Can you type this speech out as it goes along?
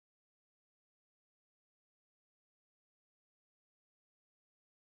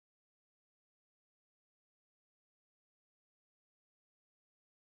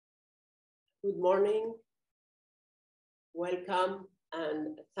Good morning, welcome,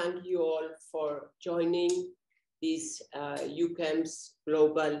 and thank you all for joining this EuChemS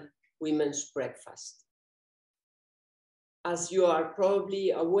Global Women's Breakfast. As you are probably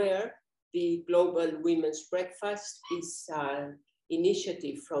aware, the Global Women's Breakfast is an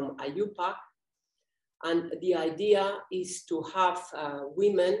initiative from IUPAC, and the idea is to have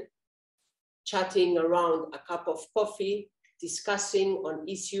women chatting around a cup of coffee, discussing on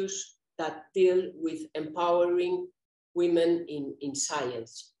issues that deal with empowering women in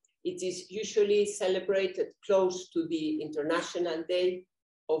science. It is usually celebrated close to the International Day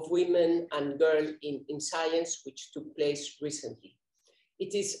of Women and Girls in Science, which took place recently.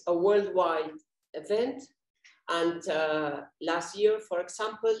 It is a worldwide event, and last year, for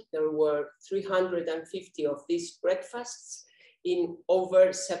example, there were 350 of these breakfasts in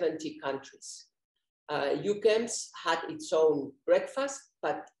over 70 countries. EuChemS had its own breakfast,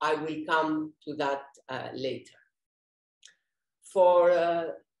 but I will come to that later.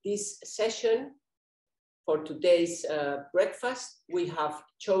 For this session, for today's breakfast, we have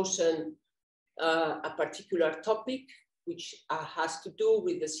chosen a particular topic which has to do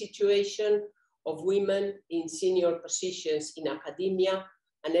with the situation of women in senior positions in academia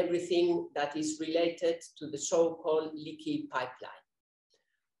and everything that is related to the so-called leaky pipeline.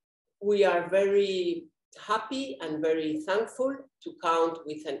 We are very happy and very thankful to count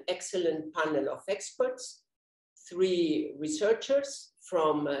with an excellent panel of experts, 3 researchers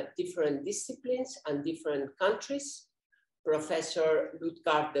from different disciplines and different countries, Professor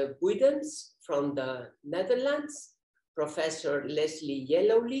Lutgarde Buydens from the Netherlands, Professor Lesley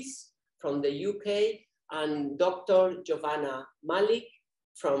Yellowlees from the UK, and Dr. Jovana Milić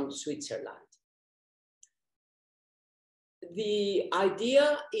from Switzerland. The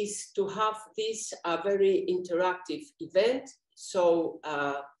idea is to have this a very interactive event. So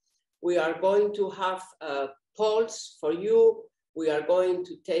we are going to have polls for you. We are going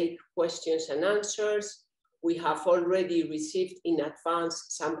to take questions and answers. We have already received in advance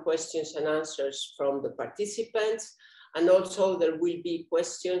some questions and answers from the participants. And also there will be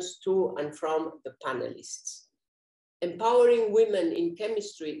questions to and from the panelists. Empowering women in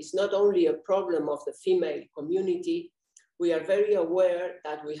chemistry is not only a problem of the female community. We are very aware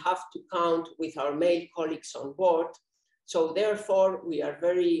that we have to count with our male colleagues on board. So therefore, we are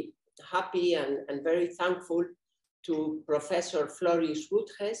very happy and very thankful to Professor Floris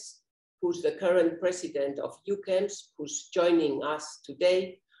Rutges, who's the current president of EuChemS, who's joining us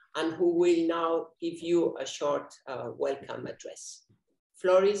today, and who will now give you a short welcome address.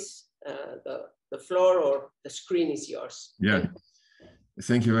 Floris, the floor or the screen is yours. Yeah,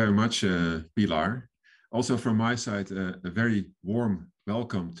 thank you very much, Pilar. Also from my side, a very warm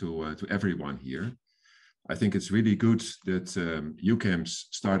welcome to everyone here. I think it's really good that EuChemS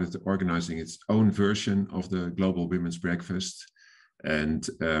started organizing its own version of the Global Women's Breakfast. And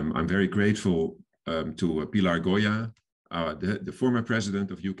I'm very grateful to Pilar Goya, the former president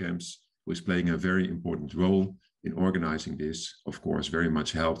of EuChemS, who is playing a very important role in organizing this, of course, very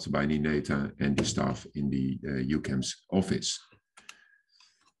much helped by Nineta and the staff in the EuChemS office.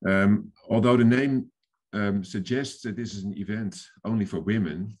 Although the name suggests that this is an event only for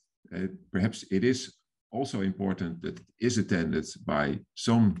women, perhaps it is also important that it is attended by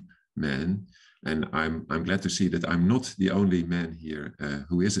some men, and I'm glad to see that I'm not the only man here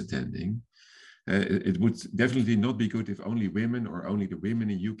who is attending. It would definitely not be good if only women or only the women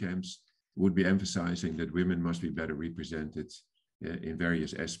in EuChemS would be emphasizing that women must be better represented in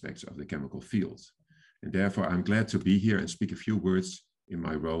various aspects of the chemical field. And therefore, I'm glad to be here and speak a few words in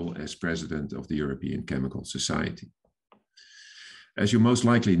my role as president of the European Chemical Society. As you most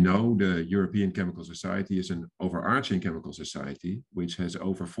likely know, the European Chemical Society is an overarching chemical society which has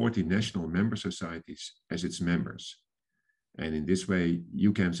over 40 national member societies as its members. And in this way,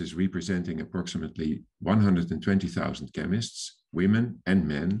 EuChemS is representing approximately 120,000 chemists, women and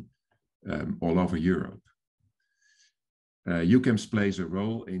men, all over Europe. EuChemS plays a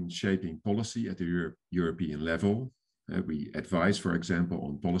role in shaping policy at the European level. We advise, for example,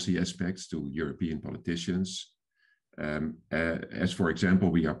 on policy aspects to European politicians. As for example,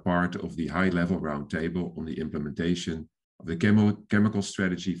 we are part of the high-level roundtable on the implementation of the chemical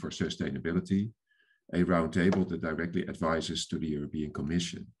strategy for sustainability, a roundtable that directly advises to the European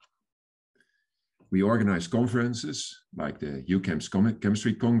Commission. We organize conferences like the EuChemS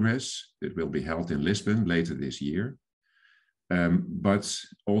Chemistry Congress that will be held in Lisbon later this year, but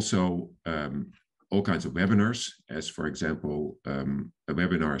also all kinds of webinars, as for example, a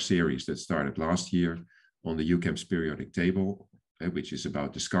webinar series that started last year on the EuChemS periodic table, which is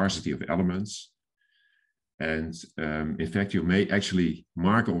about the scarcity of elements. And in fact, you may actually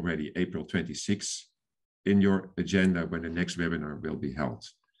mark already April 26th in your agenda when the next webinar will be held.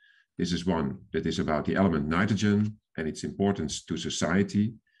 This is one that is about the element nitrogen and its importance to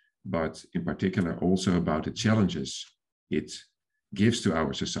society, but in particular also about the challenges it gives to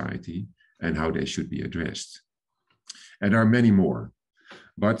our society and how they should be addressed. And there are many more.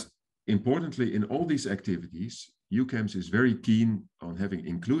 But importantly, in all these activities, EuChemS is very keen on having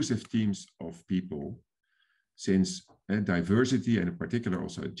inclusive teams of people, since diversity and in particular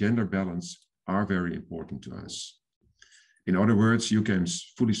also gender balance are very important to us. In other words, EuChemS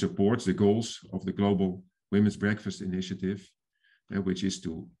fully supports the goals of the Global Women's Breakfast Initiative, which is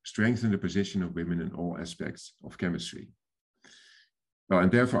to strengthen the position of women in all aspects of chemistry. Well,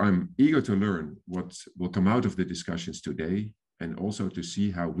 and therefore I'm eager to learn what will come out of the discussions today, and also to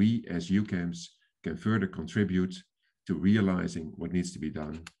see how we as EuChemS can further contribute to realizing what needs to be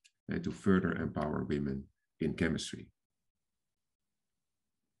done to further empower women in chemistry.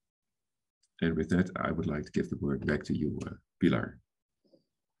 And with that, I would like to give the word back to you, Pilar.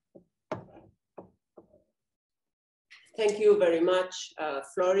 Thank you very much,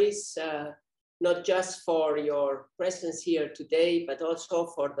 Floris, not just for your presence here today, but also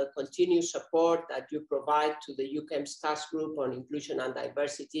for the continued support that you provide to the EuChemS Task Group on Inclusion and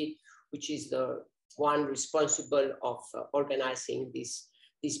Diversity, which is the one responsible of organizing this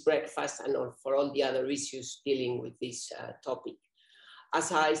breakfast and for all the other issues dealing with this topic.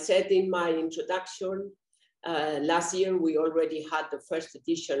 As I said in my introduction, last year we already had the first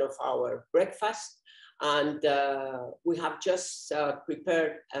edition of our breakfast, and we have just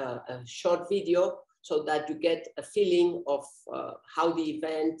prepared a short video so that you get a feeling of how the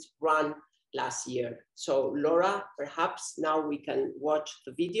event ran last year. So Laura, perhaps now we can watch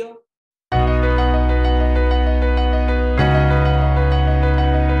the video.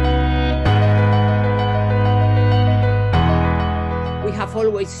 We have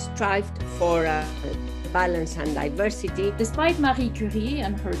always strived for balance and diversity. Despite Marie Curie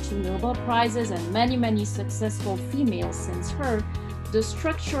and her 2 Nobel Prizes and many successful females since her, the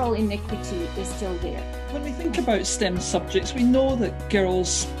structural inequity is still there. When we think about STEM subjects, we know that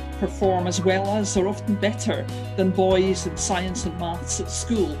girls perform as well as or often better than boys in science and maths at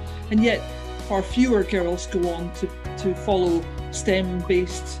school, and yet far fewer girls go on to follow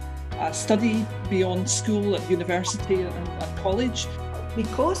STEM-based study beyond school at university and college.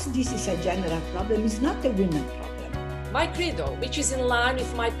 Because this is a general problem, it's not a women problem. My credo, which is in line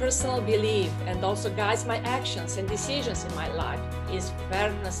with my personal belief and also guides my actions and decisions in my life, is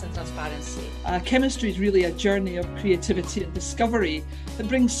fairness and transparency. Chemistry is really a journey of creativity and discovery that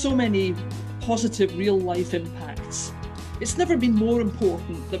brings so many positive real-life impacts. It's never been more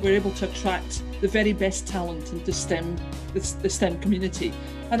important that we're able to attract the very best talent into the STEM community,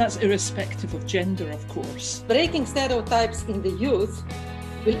 and that's irrespective of gender, of course. Breaking stereotypes in the youth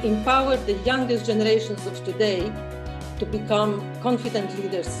will empower the youngest generations of today to become confident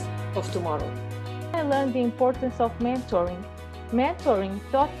leaders of tomorrow. I learned the importance of mentoring. Mentoring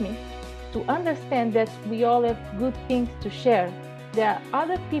taught me to understand that we all have good things to share. There are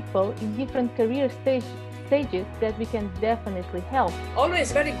other people in different career stages that we can definitely help.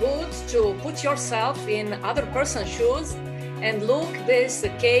 Always very good to put yourself in other person's shoes and look this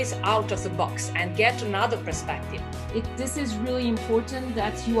case out of the box and get another perspective. This is really important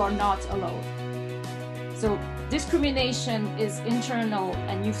that you are not alone. So discrimination is internal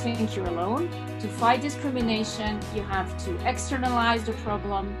and you think you're alone. To fight discrimination, you have to externalize the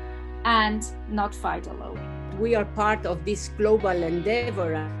problem and not fight alone. We are part of this global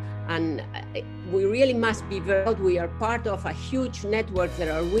endeavor, and we really must be very proud. We are part of a huge network.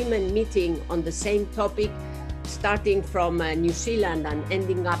 There are women meeting on the same topic, starting from New Zealand and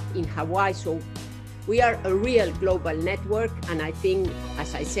ending up in Hawaii. So we are a real global network, and I think,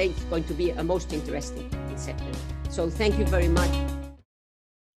 as I say, it's going to be a most interesting session. So thank you very much.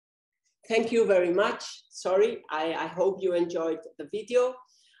 Thank you very much. Sorry, I hope you enjoyed the video.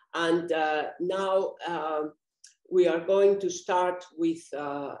 And now we are going to start with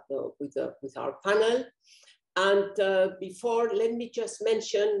our panel. And before, let me just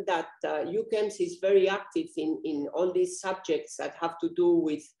mention that EuChemS is very active in all these subjects that have to do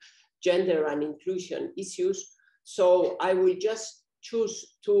with gender and inclusion issues. So I will just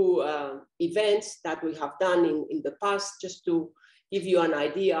choose 2 events that we have done in the past, just to give you an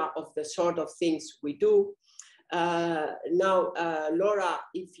idea of the sort of things we do. Now, Laura,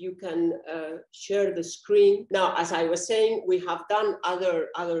 if you can share the screen. Now, as I was saying, we have done other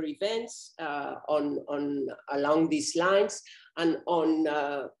events along these lines, and on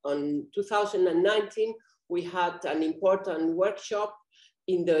 2019 we had an important workshop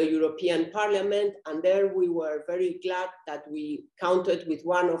in the European Parliament, and there we were very glad that we counted with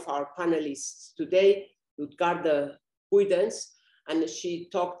one of our panelists today, Lutgarde Buydens, and she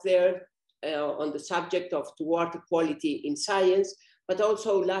talked there on the subject of toward equality in science. But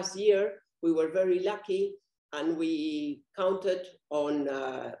also last year, we were very lucky and we counted on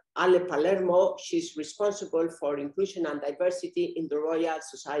Ale Palermo. She's responsible for inclusion and diversity in the Royal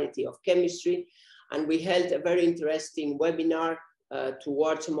Society of Chemistry. And we held a very interesting webinar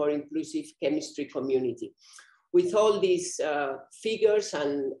towards a more inclusive chemistry community. With all these figures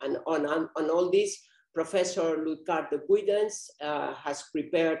and on all this, Professor Lutgarde Buydens has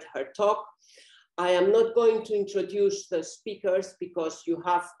prepared her talk. I am not going to introduce the speakers because you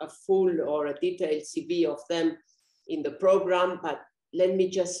have a full or a detailed CV of them in the program, but let me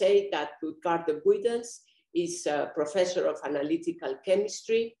just say that Lutgarde Buydens is a professor of analytical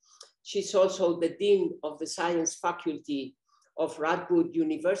chemistry. She's also the Dean of the Science Faculty of Radboud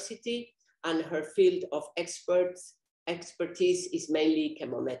University, and her field of expertise is mainly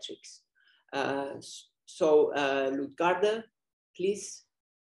chemometrics. Lutgarde, please.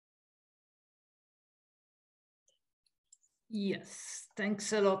 Yes,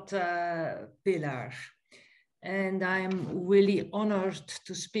 thanks a lot, Pilar. And I'm really honored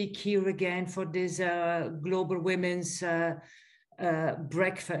to speak here again for this Global Women's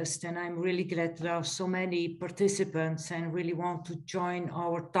breakfast. And I'm really glad there are so many participants and really want to join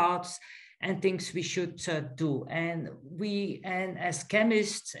our thoughts and things we should do. And as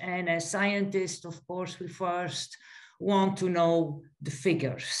chemists and as scientists, of course, we first want to know the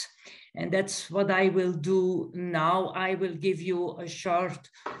figures. And that's what I will do now. I will give you a short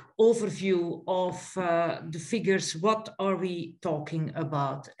overview of the figures. What are we talking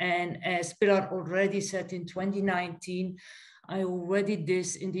about? And as Pilar already said, in 2019, I already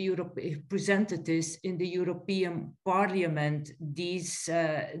presented this in the European Parliament, these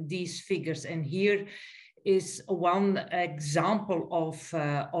figures. And here is one example of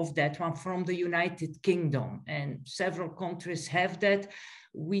that one from the United Kingdom. And several countries have that.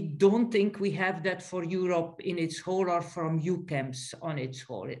 We don't think we have that for Europe in its whole or from EuChemS on its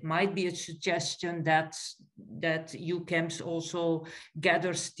whole. It might be a suggestion that EuChemS also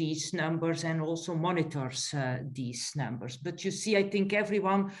gathers these numbers and also monitors these numbers. But you see, I think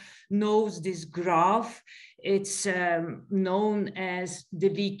everyone knows this graph. It's known as the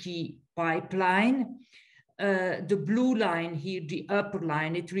leaky pipeline. The blue line here, the upper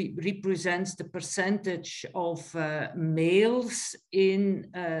line, it represents the percentage of males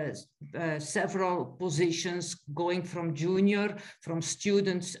in several positions, going from junior, from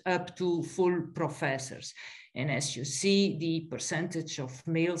students up to full professors. And as you see, the percentage of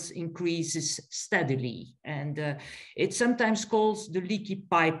males increases steadily. And it's sometimes called the leaky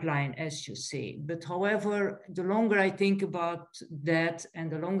pipeline, as you say. But however, the longer I think about that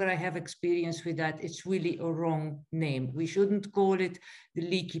and the longer I have experience with that, it's really a wrong name. We shouldn't call it the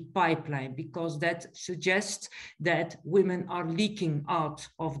leaky pipeline because that suggests that women are leaking out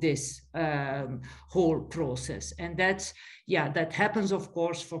of this whole process. And that's, yeah, that happens, of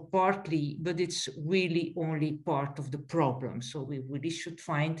course, for partly, but it's really only part of the problem. So we really should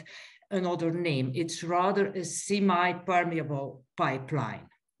find another name. It's rather a semi-permeable pipeline.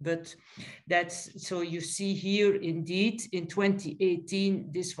 But that's, so you see here, indeed, in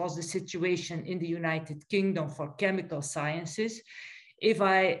 2018, this was the situation in the United Kingdom for chemical sciences. If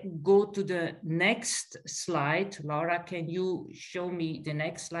I go to the next slide, Laura, can you show me the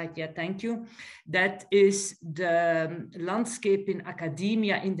next slide? Yeah, thank you. That is the landscape in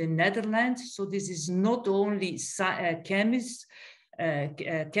academia in the Netherlands. So this is not only chemists,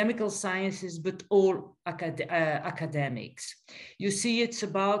 chemical sciences, but all academics. You see, it's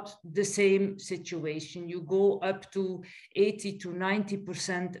about the same situation. You go up to 80 to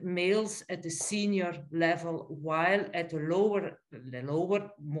 90% males at the senior level, while at the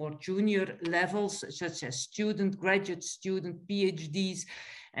lower, more junior levels, such as student, graduate student, PhDs,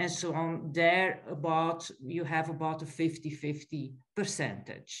 and so on, there you have about a 50-50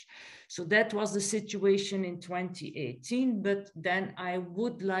 percentage. So that was the situation in 2018, but then I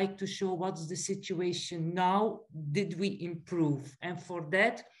would like to show what's the situation now. Did we improve? And for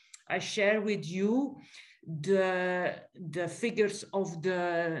that, I share with you the figures of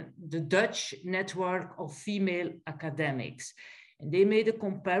the Dutch network of female academics. And they made a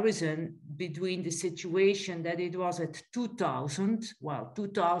comparison between the situation that it was at 2000. Well,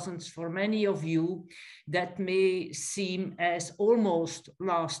 2000s for many of you, that may seem as almost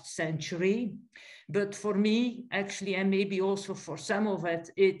last century. But for me, actually, and maybe also for some of it,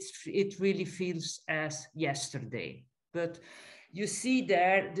 it really feels as yesterday. But You see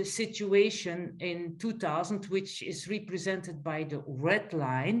there the situation in 2000, which is represented by the red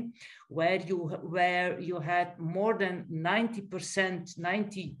line, where you had more than 90%,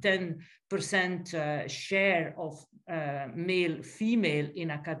 10% share of male-female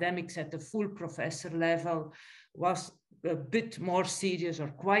in academics at the full professor level, was a bit more serious or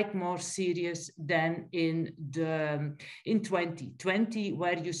quite more serious than in 2020,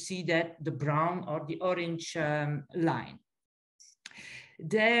 where you see that the brown or the orange line.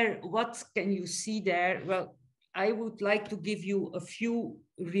 There, what can you see there? Well, I would like to give you a few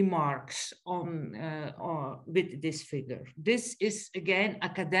remarks on with this figure. This is again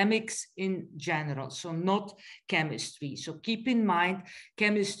academics in general, so not chemistry. So keep in mind,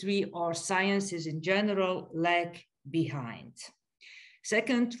 chemistry or sciences in general lag behind.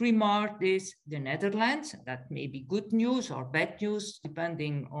 Second remark is the Netherlands. That may be good news or bad news,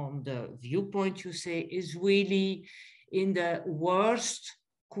 depending on the viewpoint you say, is really in the worst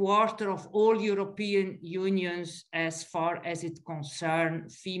quarter of all European unions as far as it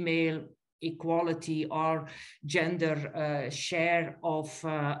concerns female equality or gender share of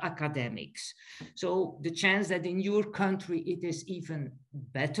academics. So the chance that in your country it is even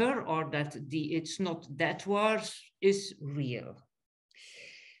better or that it's not that worse is real.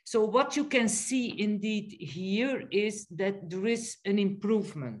 So what you can see indeed here is that there is an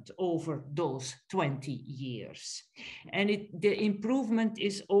improvement over those 20 years. And the improvement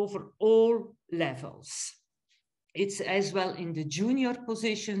is over all levels. It's as well in the junior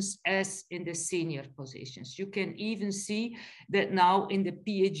positions as in the senior positions. You can even see that now in the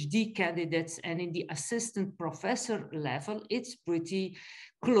PhD candidates and in the assistant professor level, it's pretty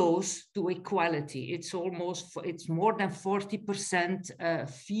close to equality. It's more than 40%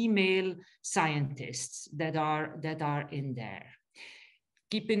 female scientists that are in there.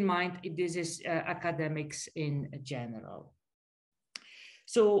 Keep in mind, this is academics in general.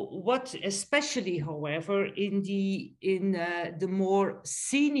 So what especially, however, in the more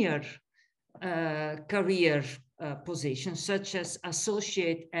senior career positions, such as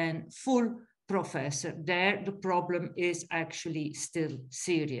associate and full professor, there the problem is actually still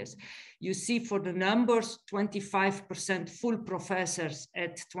serious. You see for the numbers, 25% full professors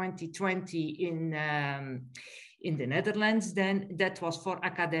at 2020 in the Netherlands, then that was for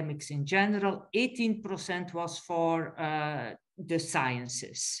academics in general, 18% was for the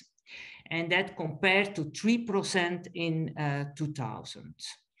sciences, and that compared to 3% in 2000.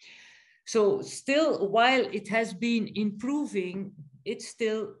 So still, while it has been improving, it's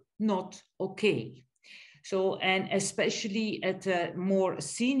still not okay. So, and especially at more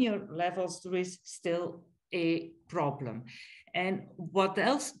senior levels, there is still a problem. And what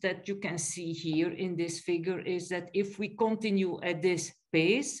else that you can see here in this figure is that if we continue at this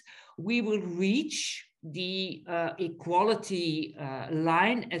pace, we will reach the equality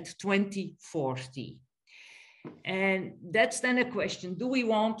line at 2040. And that's then a question, do we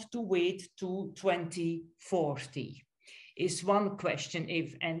want to wait to 2040? Is one question.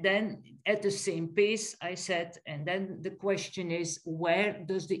 And then at the same pace, I said, and then the question is, where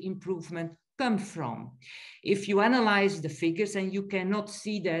does the improvement come from? If you analyze the figures, and you cannot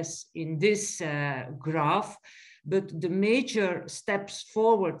see this in this graph, but the major steps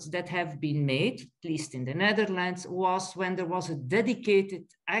forwards that have been made, at least in the Netherlands, was when there was a dedicated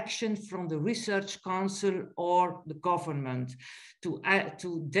action from the Research Council or the government to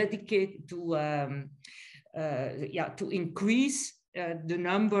increase the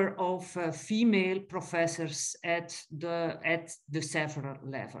number of female professors at the several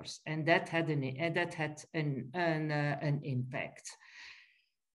levels, and that had an impact.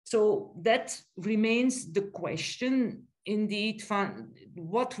 So that remains the question, indeed,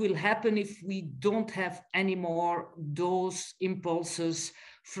 what will happen if we don't have any more those impulses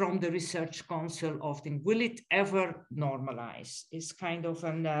from the Research Council often? Will it ever normalize? Is kind of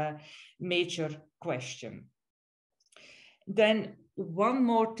a major question. Then one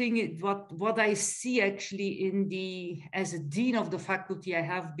more thing, what I see actually as a dean of the faculty, I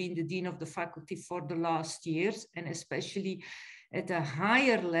have been the dean of the faculty for the last years, and especially at a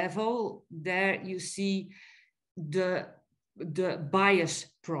higher level, there you see the bias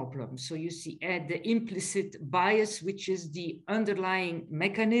problem. So you see the implicit bias, which is the underlying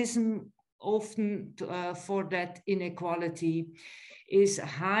mechanism often for that inequality, is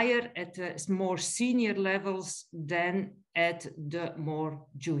higher at more senior levels than at the more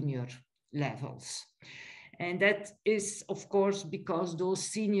junior levels. And that is, of course, because those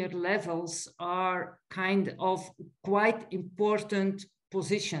senior levels are kind of quite important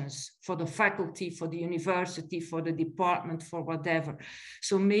positions for the faculty, for the university, for the department, for whatever.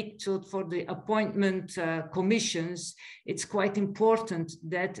 So for the appointment commissions, it's quite important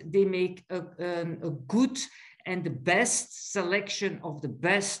that they make a good and the best selection of the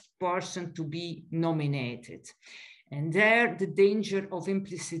best person to be nominated. And there, the danger of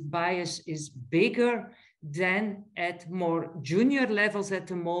implicit bias is bigger than at more junior levels at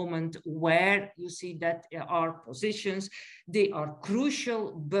the moment, where you see that there are positions, they are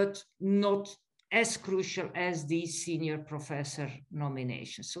crucial, but not as crucial as these senior professor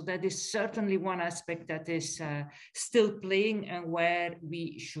nominations. So that is certainly one aspect that is still playing and where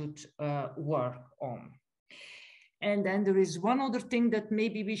we should work on. And then there is one other thing that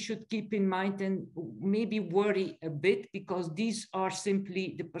maybe we should keep in mind and maybe worry a bit, because these are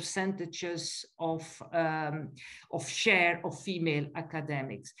simply the percentages of share of female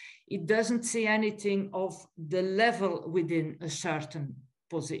academics. It doesn't say anything of the level within a certain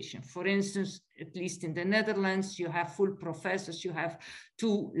position. For instance, at least in the Netherlands, you have full professors, you have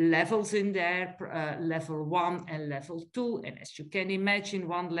 2 levels in there, level 1 and level 2. And as you can imagine,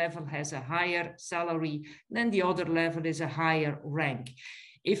 one level has a higher salary than the other level is a higher rank.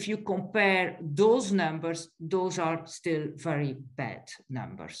 If you compare those numbers, those are still very bad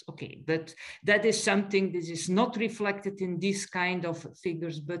numbers. Okay, but that is something that is not reflected in this kind of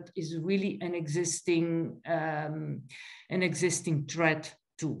figures, but is really an existing threat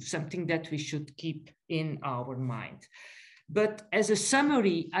to something that we should keep in our mind. But as a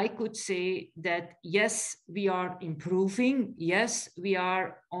summary, I could say that yes, we are improving. Yes, we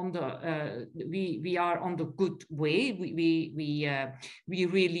are on the we are on the good way. We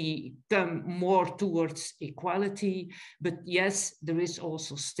really come more towards equality. But yes, there is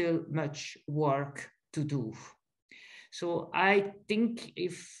also still much work to do. So I think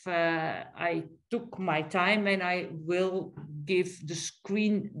if I took my time, and I will give the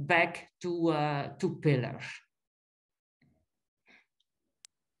screen back to Pilar.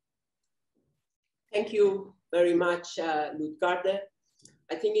 Thank you very much, Lutgarde.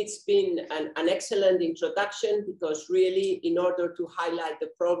 I think it's been an excellent introduction, because really, in order to highlight the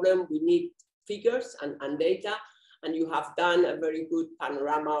problem, we need figures and data, and you have done a very good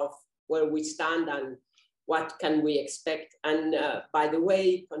panorama of where we stand and what can we expect. And by the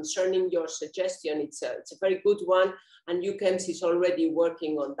way, concerning your suggestion, it's a very good one, and EuChemS is already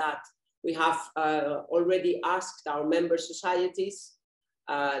working on that. We have already asked our member societies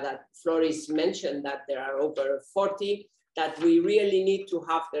that Floris mentioned, that there are over 40, that we really need to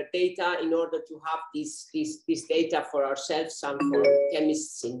have their data in order to have this data for ourselves and for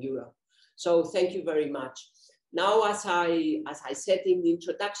chemists in Europe. So thank you very much. Now, as I said in the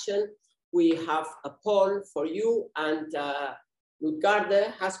introduction, we have a poll for you, and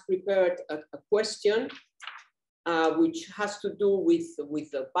Lutgarde has prepared a question which has to do with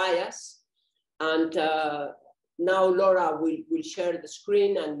the bias. And now Laura will share the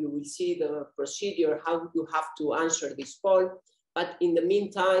screen, and you will see the procedure, how you have to answer this poll. But in the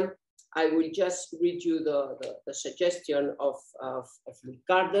meantime, I will just read you the suggestion of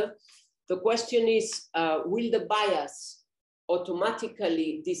Lutgarde. The question is, will the bias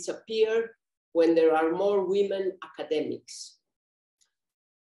automatically disappear when there are more women academics?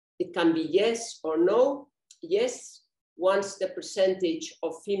 It can be yes or no. Yes, once the percentage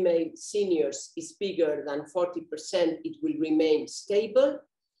of female seniors is bigger than 40%, it will remain stable.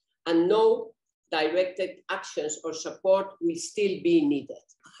 And no, directed actions or support will still be needed.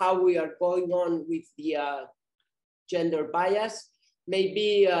 How we are going on with the gender bias?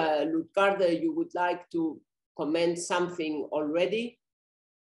 Maybe Lutgarde, you would like to comment something already?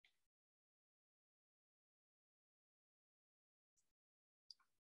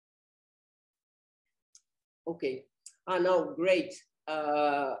 Okay. No, great.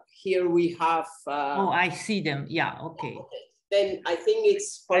 Here we have. Oh, I see them. Yeah. Okay. Then I think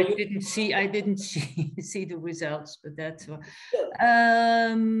it's for you. I didn't see the results, but that's.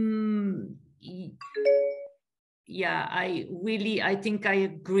 Yeah, I think I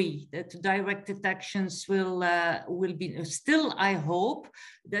agree that directed actions will be still. I hope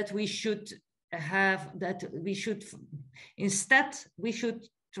that we should instead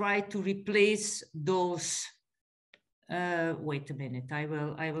try to replace those. Wait a minute,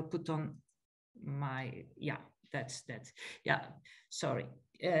 I will put on my, yeah, that's yeah, sorry.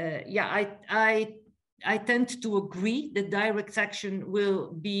 Yeah, I tend to agree that direct action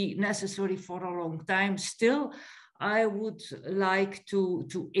will be necessary for a long time. Still, I would like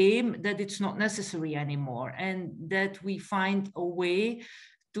to aim that it's not necessary anymore, and that we find a way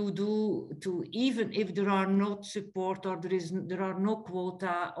to even if there are not support, or there are no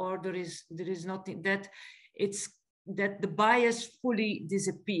quota, or there is nothing, that it's that the bias fully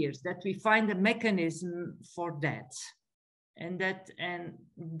disappears, that we find a mechanism for that.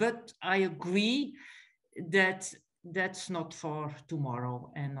 But I agree that that's not for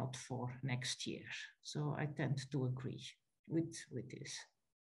tomorrow and not for next year. So I tend to agree with this.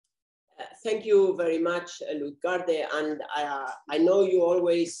 Thank you very much, Lutgarde. And I know you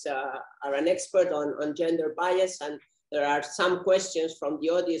always are an expert on gender bias, and there are some questions from the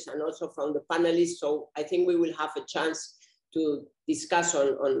audience and also from the panelists. So I think we will have a chance to discuss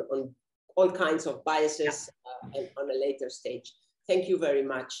on all kinds of biases on a later stage. Thank you very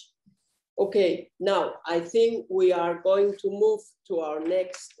much. Okay, now I think we are going to move to our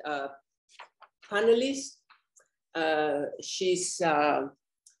next panelist. She's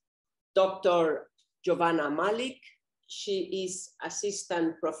Dr. Jovana Milić. She is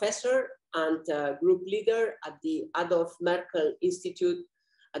assistant professor and group leader at the Adolf Merkel Institute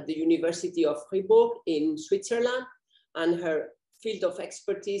at the University of Fribourg in Switzerland, and her field of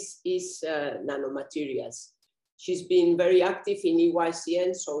expertise is nanomaterials. She's been very active in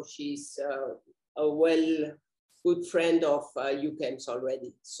EYCN, so she's a good friend of EuChemS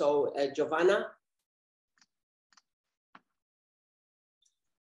already. So Jovana.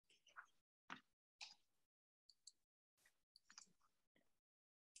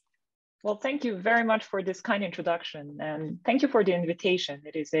 Well, thank you very much for this kind introduction, and thank you for the invitation.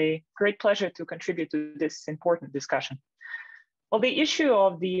 It is a great pleasure to contribute to this important discussion. Well, the issue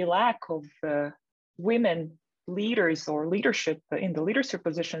of the lack of women leaders or leadership in the leadership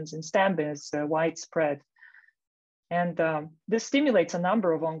positions in STEM is widespread. And this stimulates a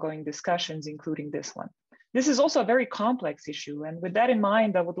number of ongoing discussions, including this one. This is also a very complex issue. And with that in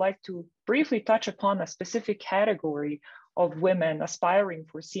mind, I would like to briefly touch upon a specific category of women aspiring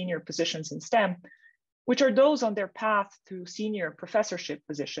for senior positions in STEM, which are those on their path to senior professorship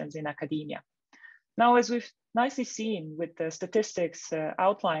positions in academia. Now, as we've nicely seen with the statistics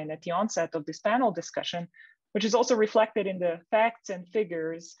outlined at the onset of this panel discussion, which is also reflected in the facts and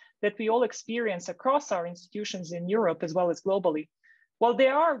figures that we all experience across our institutions in Europe as well as globally, while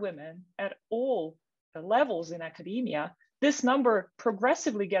there are women at all levels in academia, this number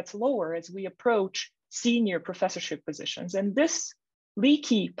progressively gets lower as we approach senior professorship positions. And this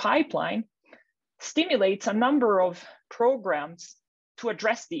leaky pipeline stimulates a number of programs to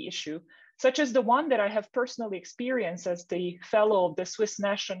address the issue, such as the one that I have personally experienced as the fellow of the Swiss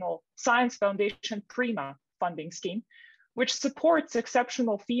National Science Foundation PRIMA funding scheme, which supports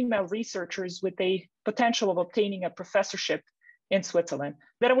exceptional female researchers with a potential of obtaining a professorship in Switzerland,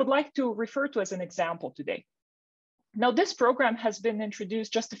 that I would like to refer to as an example today. Now, this program has been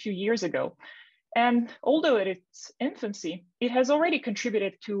introduced just a few years ago, and although at its infancy, it has already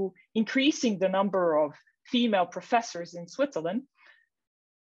contributed to increasing the number of female professors in Switzerland,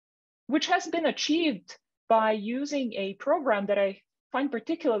 which has been achieved by using a program that I find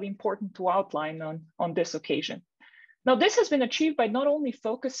particularly important to outline on this occasion. Now, this has been achieved by not only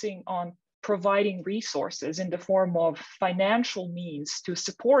focusing on providing resources in the form of financial means to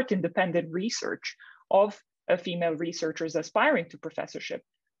support independent research of female researchers aspiring to professorship,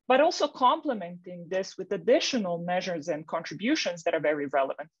 but also complementing this with additional measures and contributions that are very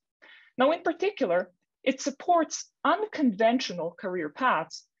relevant. Now, in particular, it supports unconventional career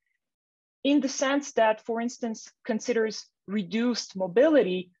paths in the sense that, for instance, considers reduced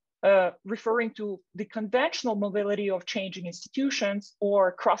mobility, referring to the conventional mobility of changing institutions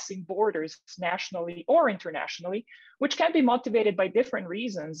or crossing borders nationally or internationally, which can be motivated by different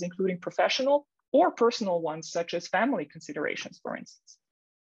reasons, including professional or personal ones, such as family considerations, for instance.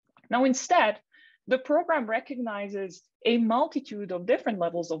 Now, instead, the program recognizes a multitude of different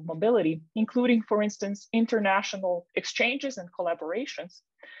levels of mobility, including, for instance, international exchanges and collaborations,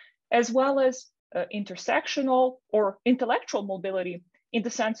 as well as intersectional or intellectual mobility in the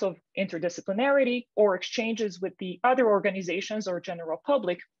sense of interdisciplinarity or exchanges with the other organizations or general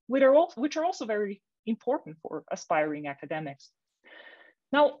public, which are also very important for aspiring academics.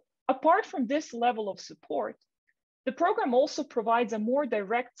 Now, apart from this level of support, the program also provides a more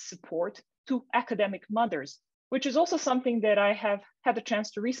direct support to academic mothers, which is also something that I have had the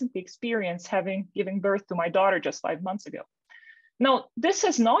chance to recently experience, having given birth to my daughter just 5 months ago. Now, this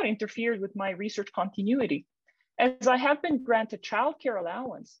has not interfered with my research continuity, as I have been granted childcare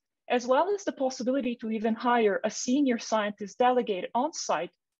allowance, as well as the possibility to even hire a senior scientist delegate on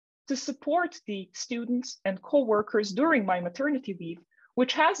site to support the students and co-workers during my maternity leave,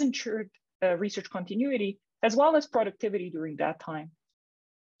 which has ensured research continuity as well as productivity during that time.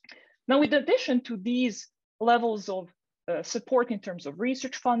 Now, in addition to these levels of support in terms of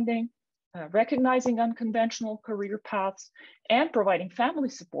research funding, recognizing unconventional career paths, and providing family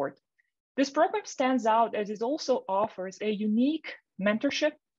support, This program stands out as it also offers a unique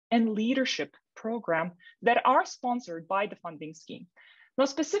mentorship and leadership program that are sponsored by the funding scheme. Now,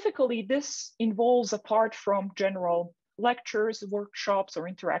 specifically, this involves, apart from general lectures, workshops, or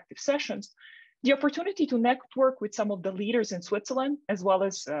interactive sessions, the opportunity to network with some of the leaders in Switzerland, as well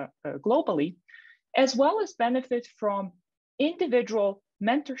as globally, as well as benefit from individual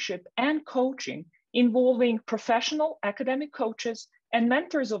mentorship and coaching involving professional academic coaches and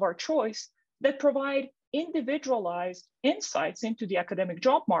mentors of our choice that provide individualized insights into the academic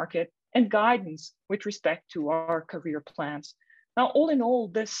job market and guidance with respect to our career plans. Now, all in all,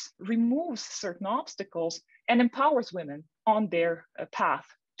 this removes certain obstacles and empowers women on their path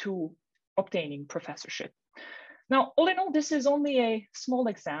to obtaining professorship. Now, all in all, this is only a small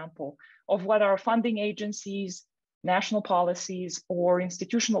example of what our funding agencies, national policies, or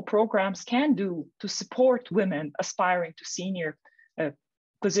institutional programs can do to support women aspiring to senior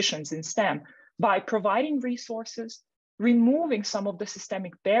positions in STEM by providing resources, removing some of the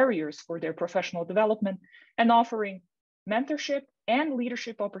systemic barriers for their professional development, and offering mentorship and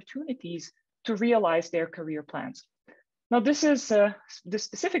leadership opportunities to realize their career plans. Now, this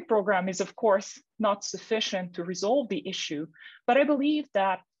specific program is, of course, not sufficient to resolve the issue, but I believe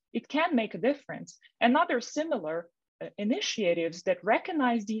that it can make a difference. And other similar initiatives that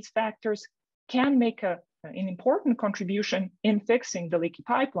recognize these factors can make an important contribution in fixing the leaky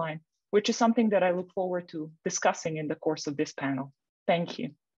pipeline, which is something that I look forward to discussing in the course of this panel. Thank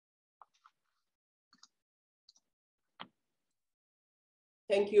you.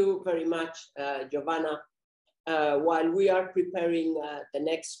 Thank you very much, Jovana. While we are preparing the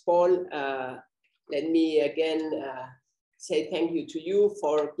next poll, let me again say thank you to you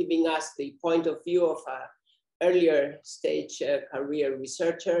for giving us the point of view of an earlier stage career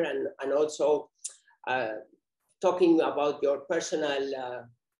researcher, and also talking about your personal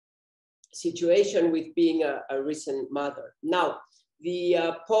situation with being a recent mother. Now,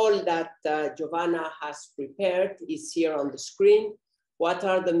 the poll that Jovana has prepared is here on the screen. What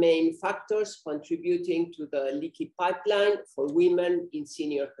are the main factors contributing to the leaky pipeline for women in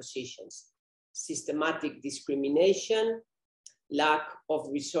senior positions? Systematic discrimination, lack of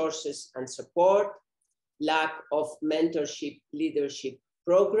resources and support, lack of mentorship leadership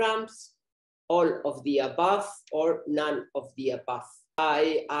programs, all of the above, or none of the above.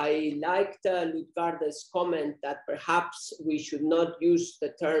 I liked Lutgarde's comment that perhaps we should not use the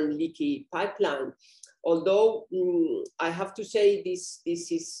term leaky pipeline, although I have to say this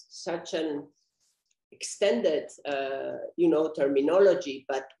is such an extended terminology,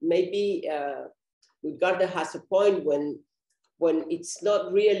 but maybe Lutgarde has a point when it's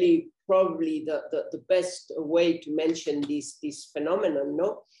not really probably the best way to mention this phenomenon,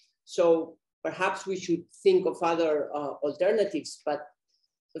 no? So perhaps we should think of other alternatives, but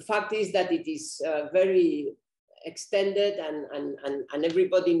the fact is that it is very extended, and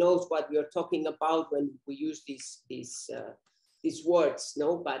everybody knows what we are talking about when we use these words,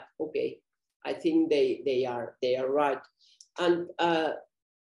 no? But okay, I think they are right. And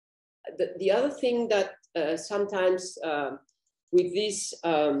the other thing that sometimes with these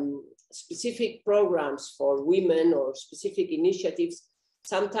specific programs for women or specific initiatives,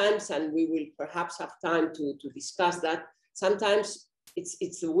 sometimes, and we will perhaps have time to discuss that, sometimes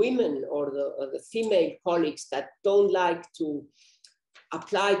it's the women or the female colleagues that don't like to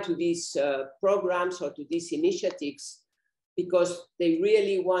apply to these programs or to these initiatives because they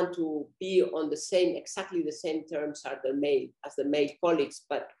really want to be on exactly the same terms as the male colleagues.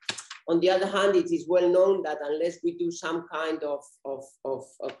 But on the other hand, it is well known that unless we do some kind of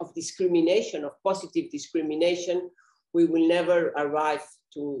discrimination, of positive discrimination, we will never arrive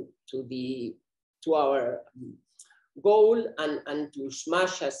to our goal and to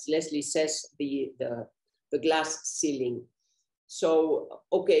smash, as Lesley says, the glass ceiling. So,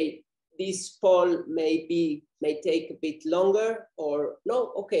 okay, this poll may take a bit longer, or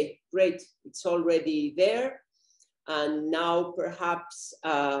no, okay, great, it's already there. And now perhaps,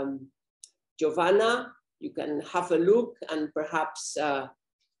 Jovana, you can have a look and perhaps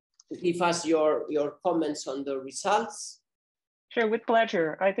give us your comments on the results. Sure, with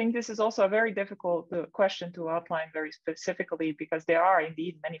pleasure. I think this is also a very difficult question to outline very specifically because there are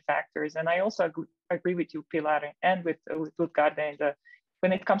indeed many factors. And I also agree with you, Pilar, and with Lutgarde,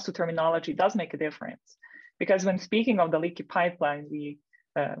 when it comes to terminology, it does make a difference. Because when speaking of the leaky pipeline, we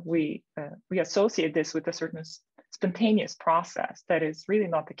associate this with a certain spontaneous process that is really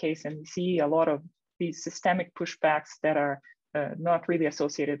not the case. And we see a lot of these systemic pushbacks that are not really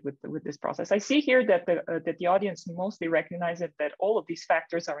associated with this process. I see here that the audience mostly recognizes that all of these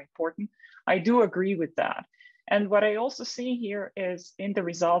factors are important. I do agree with that. And what I also see here is in the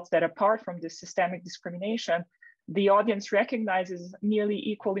results that apart from this systemic discrimination, the audience recognizes nearly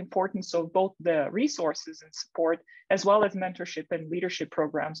equal importance of both the resources and support, as well as mentorship and leadership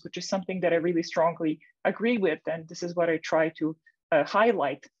programs, which is something that I really strongly agree with. And this is what I try to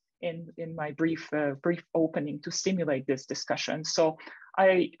highlight in my brief opening to stimulate this discussion. So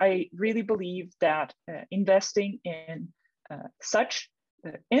I really believe that investing in such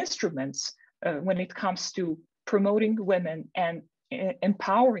instruments when it comes to promoting women and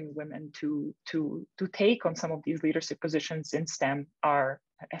empowering women to take on some of these leadership positions in STEM are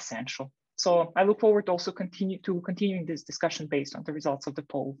essential. So I look forward to also continuing this discussion based on the results of the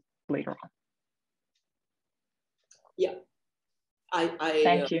poll later on. Yeah,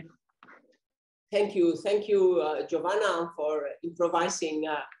 thank you. Thank you, Jovana, for improvising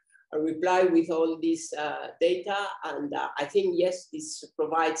a reply with all this data. And I think, yes, this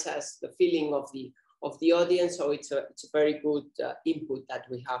provides us the feeling of the audience. So it's a very good input that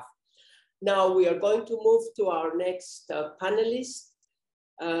we have. Now we are going to move to our next panelist,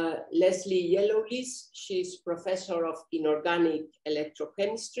 Lesley Yellowlees. She's Professor of Inorganic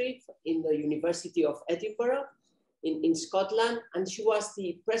Electrochemistry in the University of Edinburgh in Scotland. And she was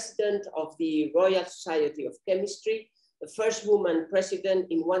the president of the Royal Society of Chemistry, the first woman president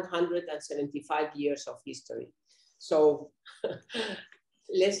in 175 years of history. So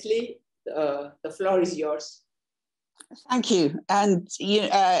Lesley, the floor is yours. Thank you. And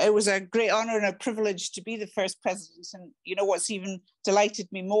it was a great honor and a privilege to be the first president. And what's even delighted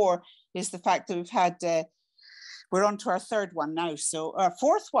me more is the fact that we've had, we're on to our third one now. So our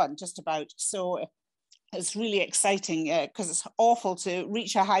fourth one, just about. So it's really exciting because it's awful to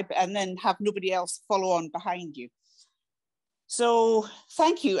reach a high and then have nobody else follow on behind you. So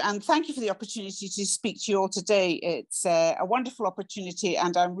thank you, and thank you for the opportunity to speak to you all today. It's a wonderful opportunity,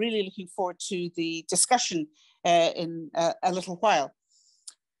 and I'm really looking forward to the discussion in a little while.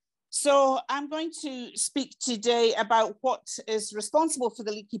 So I'm going to speak today about what is responsible for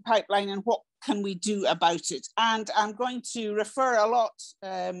the leaky pipeline and what can we do about it. And I'm going to refer a lot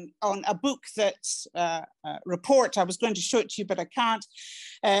on a book that report, I was going to show it to you, but I can't,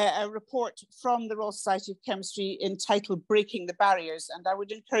 a report from the Royal Society of Chemistry entitled Breaking the Barriers. And I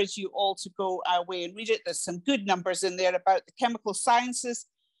would encourage you all to go away and read it. There's some good numbers in there about the chemical sciences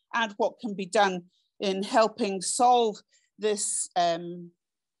and what can be done in helping solve this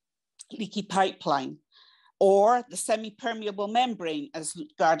leaky pipeline, or the semi-permeable membrane, as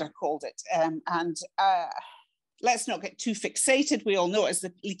Lutgarde called it. Let's not get too fixated. We all know it as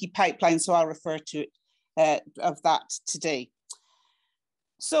the leaky pipeline, so I'll refer to it of that today.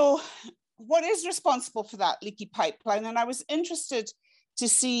 So what is responsible for that leaky pipeline? And I was interested to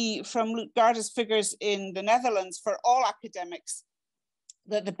see from Lutgarde's figures in the Netherlands for all academics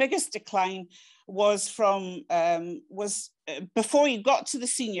that the biggest decline was from before you got to the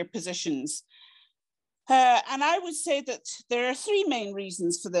senior positions. And I would say that there are three main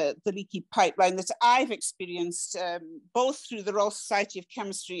reasons for the leaky pipeline that I've experienced, both through the Royal Society of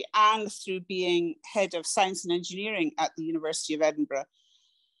Chemistry and through being head of science and engineering at the University of Edinburgh.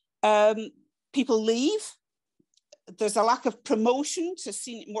 People leave. There's a lack of promotion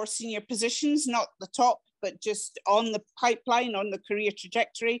to more senior positions, not the top, but just on the pipeline, on the career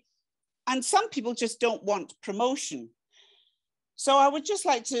trajectory. And some people just don't want promotion. So I would just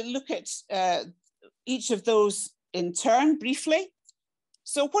like to look at each of those in turn briefly.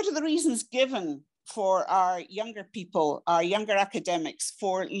 So what are the reasons given for our younger people, our younger academics,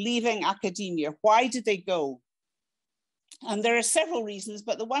 for leaving academia? Why did they go? And there are several reasons,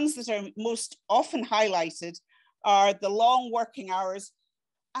 but the ones that are most often highlighted are the long working hours.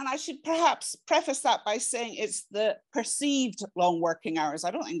 And I should perhaps preface that by saying it's the perceived long working hours.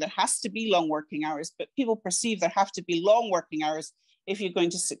 I don't think there has to be long working hours, but people perceive there have to be long working hours if you're going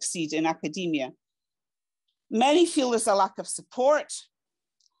to succeed in academia. Many feel there's a lack of support.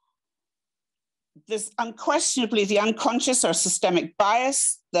 There's unquestionably the unconscious or systemic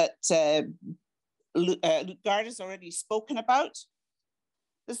bias that Lutgarde has already spoken about.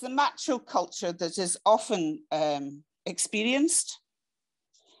 There's the macho culture that is often experienced.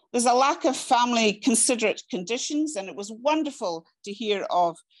 There's a lack of family considerate conditions, and it was wonderful to hear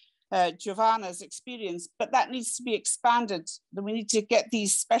of Jovana's experience, but that needs to be expanded. We need to get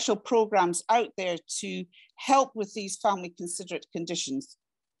these special programs out there to help with these family considerate conditions.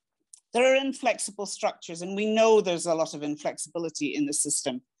 There are inflexible structures, and we know there's a lot of inflexibility in the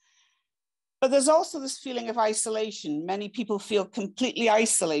system. But there's also this feeling of isolation. Many people feel completely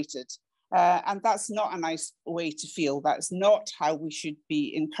isolated. And that's not a nice way to feel. That's not how we should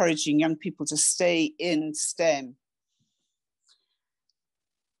be encouraging young people to stay in STEM.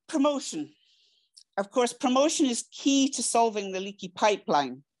 Promotion. Of course, promotion is key to solving the leaky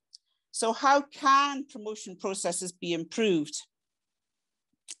pipeline. So how can promotion processes be improved?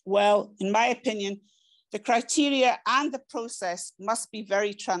 Well, in my opinion, the criteria and the process must be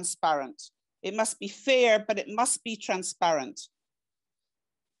very transparent. It must be fair, but it must be transparent.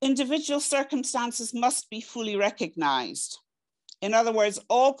 Individual circumstances must be fully recognized. In other words,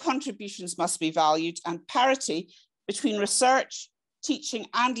 all contributions must be valued, and parity between research, teaching,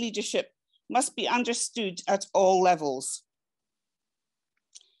 and leadership must be understood at all levels.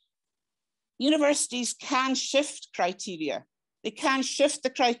 Universities can shift criteria. They can shift the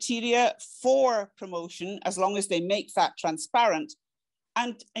criteria for promotion as long as they make that transparent.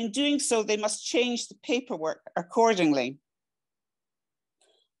 And in doing so, they must change the paperwork accordingly.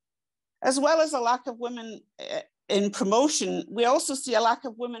 As well as a lack of women in promotion, we also see a lack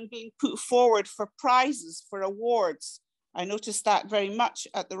of women being put forward for prizes, for awards. I noticed that very much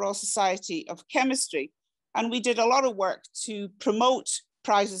at the Royal Society of Chemistry. And we did a lot of work to promote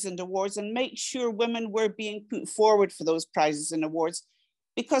prizes and awards and make sure women were being put forward for those prizes and awards,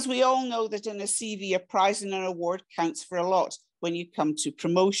 because we all know that in a CV, a prize and an award counts for a lot when you come to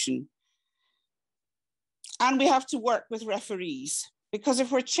promotion. And we have to work with referees, because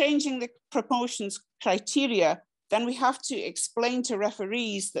if we're changing the promotions criteria, then we have to explain to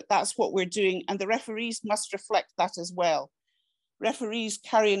referees that that's what we're doing, and the referees must reflect that as well. Referees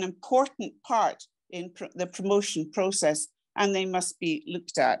carry an important part in the promotion process, and they must be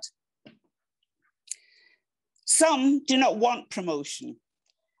looked at. Some do not want promotion,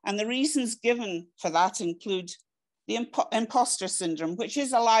 and the reasons given for that include the imposter syndrome, which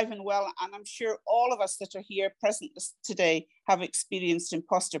is alive and well, and I'm sure all of us that are here present today have experienced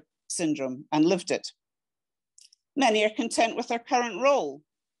imposter syndrome and lived it. Many are content with their current role.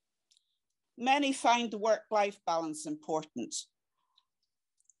 Many find the work-life balance important.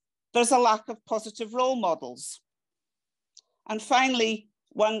 There's a lack of positive role models. And finally,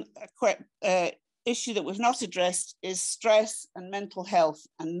 one issue that we've not addressed is stress and mental health,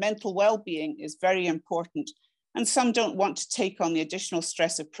 and mental well-being is very important. And some don't want to take on the additional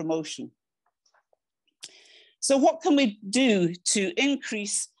stress of promotion. So what can we do to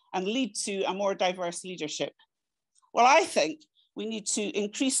increase and lead to a more diverse leadership? Well, I think we need to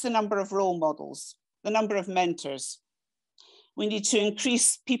increase the number of role models, the number of mentors. We need to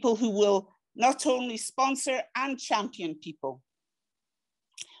increase people who will not only sponsor and champion people.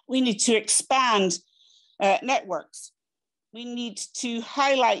 We need to expand networks. We need to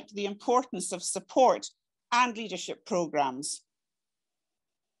highlight the importance of support and leadership programs.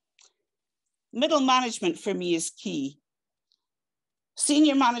 Middle management for me is key.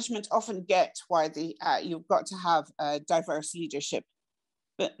 Senior management often get why you've got to have diverse leadership,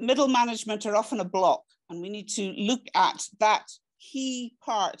 but middle management are often a block, and we need to look at that key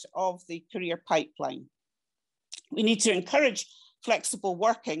part of the career pipeline. We need to encourage flexible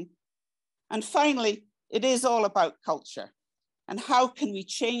working. And finally, it is all about culture. And how can we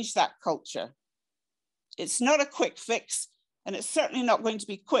change that culture? It's not a quick fix, and it's certainly not going to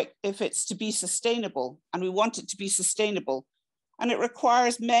be quick if it's to be sustainable, and we want it to be sustainable. And it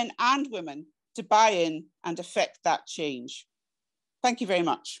requires men and women to buy in and affect that change. Thank you very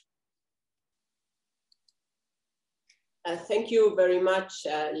much. Thank you very much,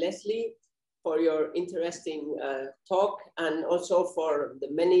 Lesley, for your interesting talk, and also for the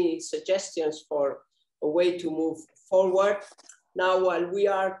many suggestions for a way to move forward. Now, while we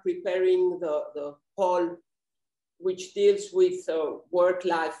are preparing the poll, which deals with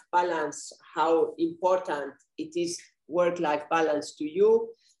work-life balance, how important it is work-life balance to you,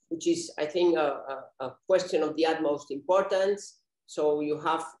 which is, I think, a question of the utmost importance. So you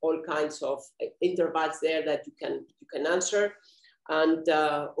have all kinds of intervals there that you can answer. And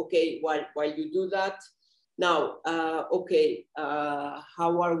okay, while you do that, now, okay,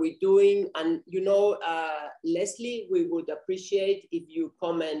 how are we doing? And you know, Lesley, we would appreciate if you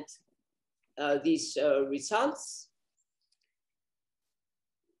comment these results.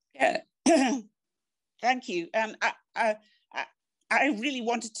 Yeah, thank you. I really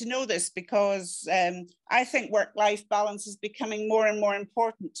wanted to know this because I think work-life balance is becoming more and more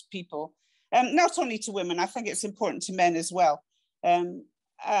important to people, not only to women. I think it's important to men as well. And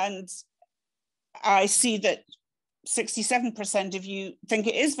I see that 67% of you think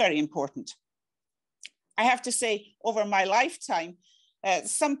it is very important. I have to say, over my lifetime,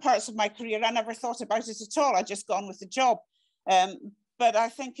 some parts of my career, I never thought about it at all. I just got on with the job. But I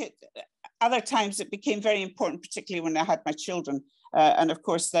think other times it became very important, particularly when I had my children. And of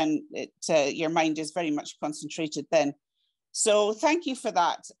course, then your mind is very much concentrated then. So thank you for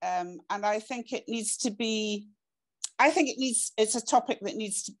that. And I think it needs to be I think it's a topic that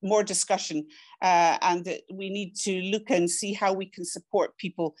needs more discussion, and that we need to look and see how we can support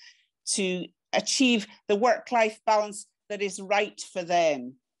people to achieve the work-life balance that is right for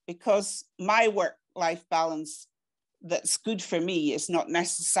them, because my work-life balance that's good for me is not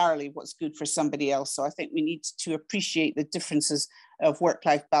necessarily what's good for somebody else. So I think we need to appreciate the differences of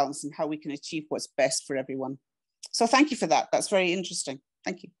work-life balance and how we can achieve what's best for everyone. So thank you for that. That's very interesting.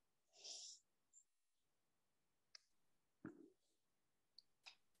 Thank you.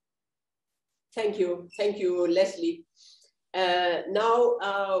 Thank you, Lesley.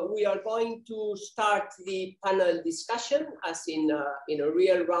 Now we are going to start the panel discussion. As in a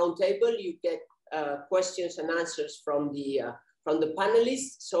real roundtable, you get questions and answers from the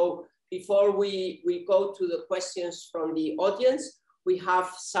panelists. So before we go to the questions from the audience, we have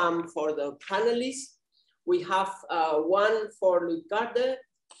some for the panelists. We have one for Lutgarde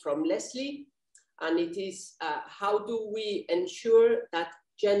from Lesley, and it is how do we ensure that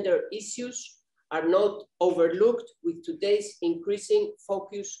gender issues are not overlooked with today's increasing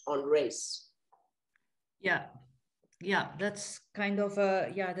focus on race? Yeah, that's kind of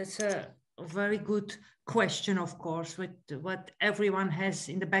that's a very good question, of course, with what everyone has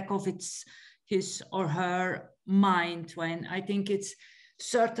in the back of his or her mind. When I think it's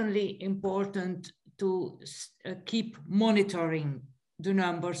certainly important to keep monitoring the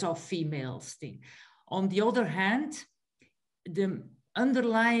numbers of females. On the other hand, the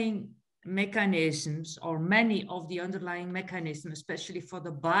underlying mechanisms, or many of the underlying mechanisms, especially for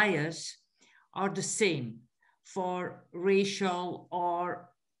the bias, are the same for racial or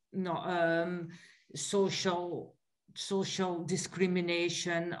social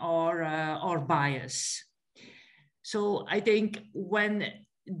discrimination or bias. So I think when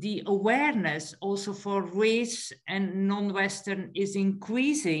the awareness also for race and non-Western is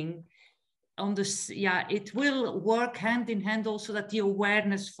increasing, it will work hand in hand also that the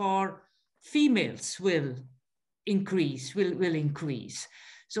awareness for females will increase.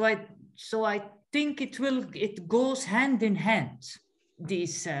 So I think it goes hand in hand,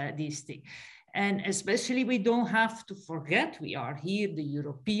 these things. And especially we don't have to forget, we are here the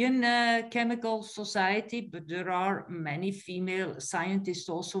European Chemical Society, but there are many female scientists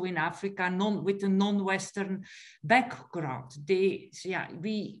also in Africa with a non-Western background.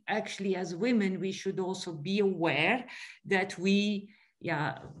 We actually, as women, we should also be aware that we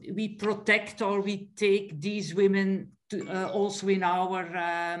protect or we take these women to, also in our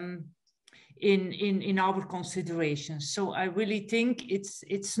in our considerations. So I really think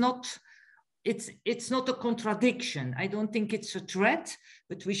it's not a contradiction. I don't think it's a threat,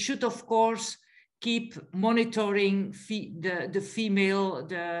 but we should, of course, keep monitoring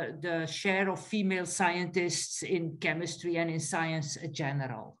the share of female scientists in chemistry and in science in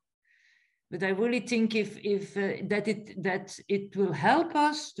general. But I really think that it will help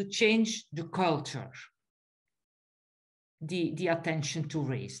us to change the culture, the attention to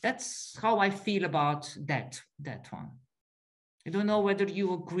race. That's how I feel about that one. I don't know whether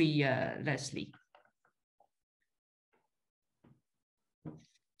you agree, Lesley.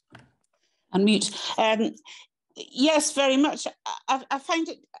 Unmute. Yes, very much. I find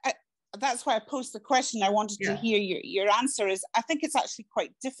it, that's why I posed the question. I wanted to hear your answer. I think it's actually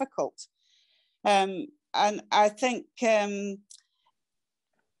quite difficult. And I think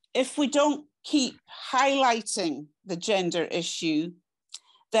if we don't keep highlighting the gender issue,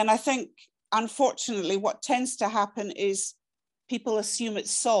 then I think, unfortunately, what tends to happen is people assume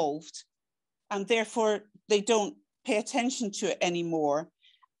it's solved, and therefore they don't pay attention to it anymore.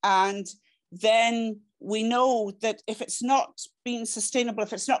 And then we know that if it's not being sustainable,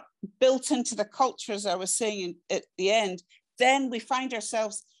 if it's not built into the culture, as I was saying at the end, then we find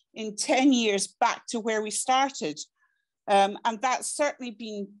ourselves in 10 years back to where we started. And that's certainly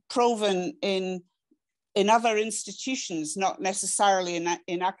been proven in other institutions, not necessarily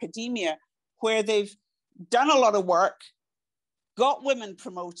in academia, where they've done a lot of work, got women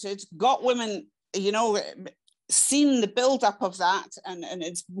promoted, got women, seen the build-up of that, and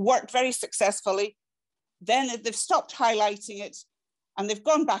it's worked very successfully. Then they've stopped highlighting it, and they've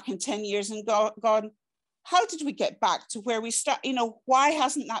gone back in 10 years and gone, how did we get back to where we start? Why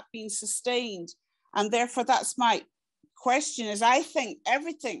hasn't that been sustained? And therefore, that's my question. Is I think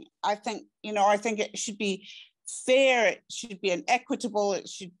it should be fair, it should be equitable,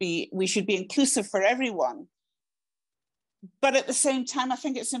 we should be inclusive for everyone. But at the same time, I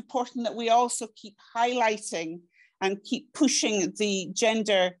think it's important that we also keep highlighting and keep pushing the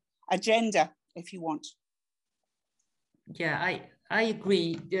gender agenda, if you want. Yeah, I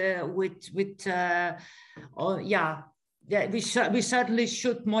agree we certainly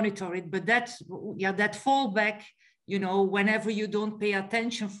should monitor it, but that fallback, you know, whenever you don't pay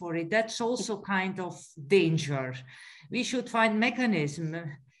attention for it, that's also kind of danger. We should find mechanism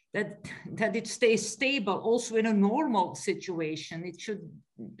that it stays stable also in a normal situation. It should,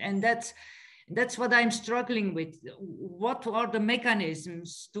 and that's what I'm struggling with. What are the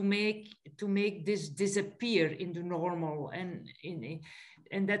mechanisms to make this disappear in the normal,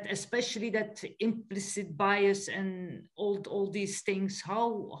 and that especially that implicit bias and all these things?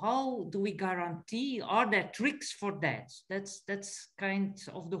 How do we guarantee? Are there tricks for that? That's kind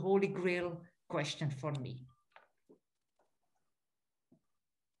of the holy grail question for me.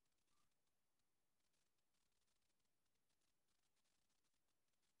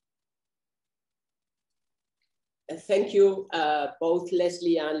 Thank you, both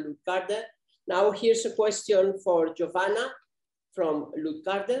Lesley and Lutgarde. Now here's a question for Jovana from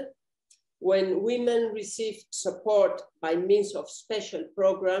Lutgarde. When women receive support by means of special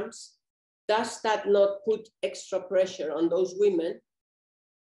programs, does that not put extra pressure on those women?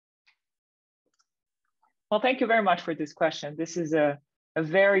 Well, thank you very much for this question. This is a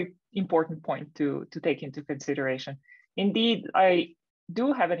very important point to take into consideration. Indeed, I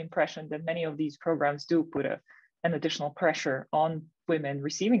do have an impression that many of these programs do put an additional pressure on women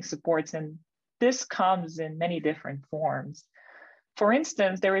receiving supports, and this comes in many different forms. For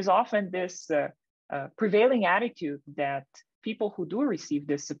instance, there is often this prevailing attitude that people who do receive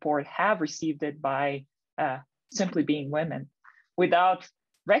this support have received it by simply being women, without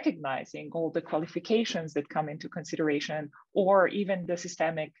recognizing all the qualifications that come into consideration, or even the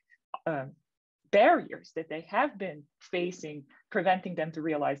systemic barriers that they have been facing, preventing them to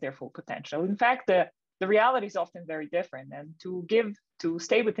realize their full potential. In fact, the reality is often very different. And to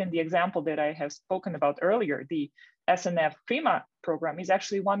stay within the example that I have spoken about earlier, the SNF Prima program is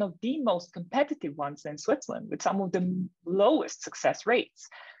actually one of the most competitive ones in Switzerland, with some of the lowest success rates.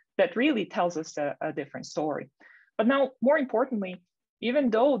 That really tells us a different story. But now, more importantly,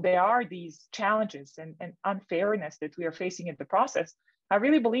 even though there are these challenges and unfairness that we are facing in the process, I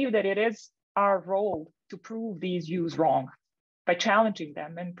really believe that it is our role to prove these views wrong by challenging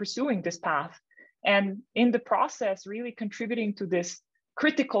them and pursuing this path. And in the process, really contributing to this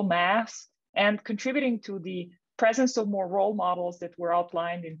critical mass and contributing to the presence of more role models that were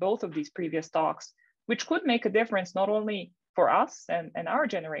outlined in both of these previous talks, which could make a difference not only for us and our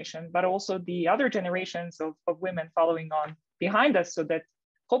generation, but also the other generations of women following on behind us, so that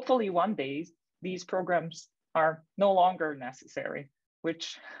hopefully one day these programs are no longer necessary,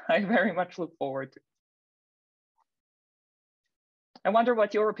 which I very much look forward to. I wonder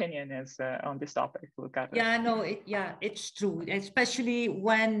what your opinion is on this topic, Lutgarde. Yeah, no, it's true, especially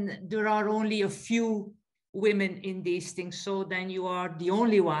when there are only a few women in these things. So then you are the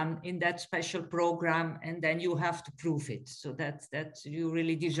only one in that special program, and then you have to prove it. So that's you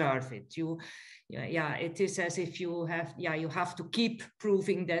really deserve it. It is as if you have to keep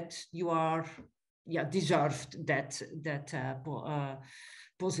proving that you are deserved that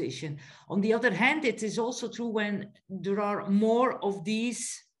position. On the other hand, it is also true when there are more of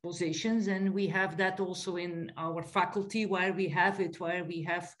these positions, and we have that also in our faculty, where we have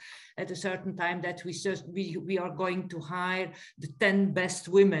at a certain time that we are going to hire the 10 best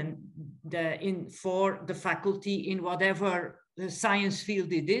women for the faculty in whatever the science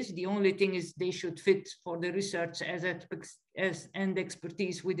field it is. The only thing is they should fit for the research and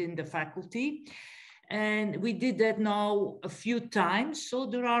expertise within the faculty. And we did that now a few times. So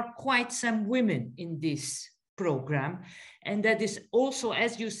there are quite some women in this program. And that is also,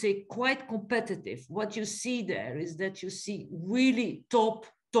 as you say, quite competitive. What you see there is that you see really top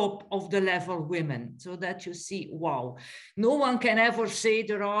of the level women. So that you see, wow, no one can ever say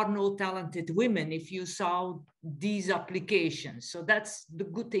there are no talented women if you saw these applications. So that's the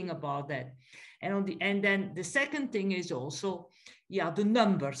good thing about that. And then the second thing is also, the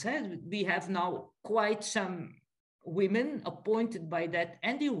numbers. We have now quite some women appointed by that,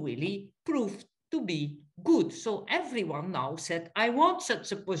 and they really proved to be good. So everyone now said, I want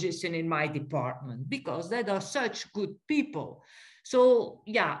such a position in my department because they are such good people. So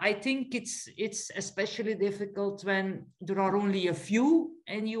I think it's especially difficult when there are only a few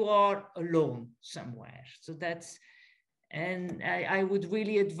and you are alone somewhere. So and I would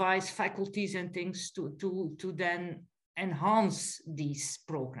really advise faculties and things to then enhance these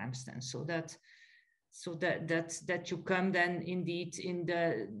programs then, so that you come then indeed in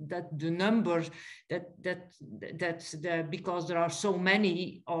the numbers because there are so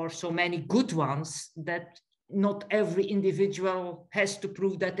many good ones that not every individual has to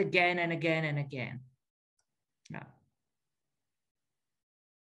prove that again and again and again.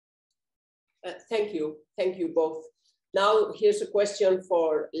 Thank you both. Now here's a question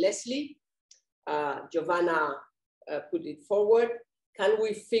for Lesley. Jovana put it forward. Can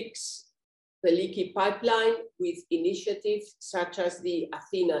we fix the leaky pipeline with initiatives such as the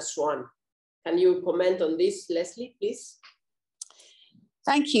Athena Swan? Can you comment on this, Lesley, please?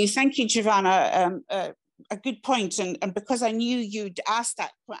 Thank you, Jovana. A good point, and because I knew you'd asked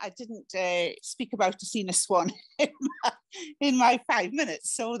that, I didn't speak about Athena Swan in my 5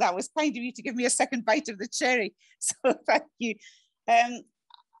 minutes, so that was kind of you to give me a second bite of the cherry, so thank you.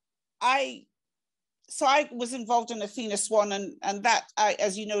 I was involved in Athena Swan, and that,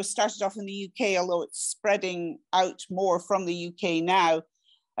 as you know, started off in the UK, although it's spreading out more from the UK now,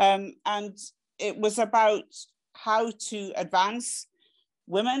 and it was about how to advance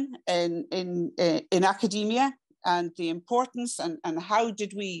women in academia and the importance and how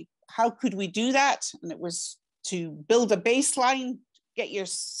could we do that? And it was to build a baseline, get your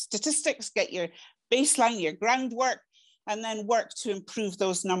statistics, get your baseline, your groundwork, and then work to improve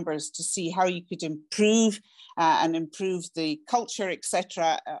those numbers to see how you could improve and improve the culture,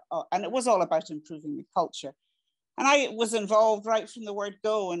 etc. And it was all about improving the culture. And I was involved right from the word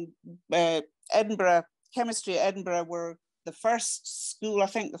go, and Edinburgh, chemistry at Edinburgh were the first school, I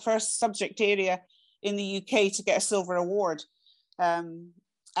think the first subject area in the UK to get a silver award. And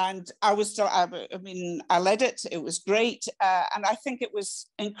I was still, I mean, I led it, it was great. And I think it was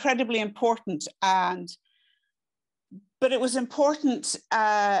incredibly important. But it was important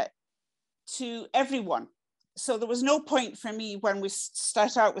to everyone. So there was no point for me when we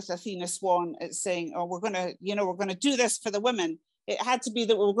start out with Athena Swan at saying, oh, we're going to do this for the women. It had to be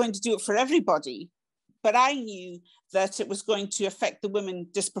that we were going to do it for everybody. But I knew that it was going to affect the women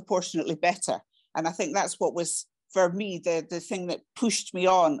disproportionately better. And I think that's what was, for me, the thing that pushed me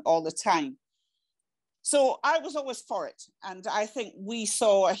on all the time. So I was always for it. And I think we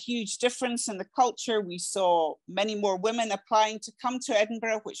saw a huge difference in the culture. We saw many more women applying to come to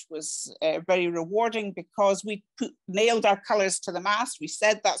Edinburgh, which was very rewarding because we nailed our colours to the mast. We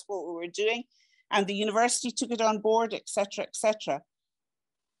said that's what we were doing. And the university took it on board, etc., etc.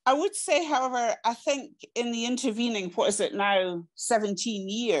 I would say, however, I think in the intervening, what is it now, 17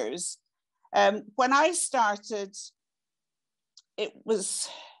 years, when I started, it was,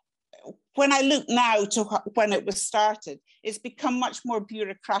 when I look now to when it was started, it's become much more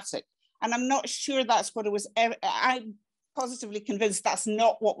bureaucratic. And I'm not sure that's what it was. I'm positively convinced that's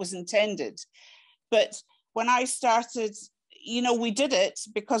not what was intended. But when I started, you know, we did it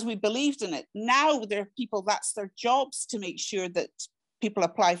because we believed in it. Now there are people, that's their jobs to make sure that people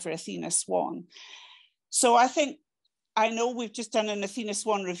apply for Athena Swan. So I know we've just done an Athena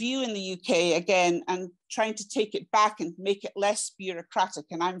Swan review in the UK again and trying to take it back and make it less bureaucratic.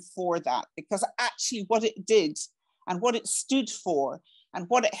 And I'm for that because actually what it did and what it stood for and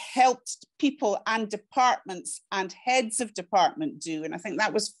what it helped people and departments and heads of department do. And I think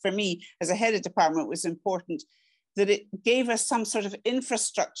that was, for me, as a head of department, was important, that it gave us some sort of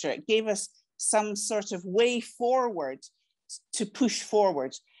infrastructure. It gave us some sort of way forward to push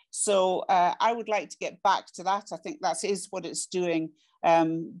forward. So I would like to get back to that. I think that is what it's doing.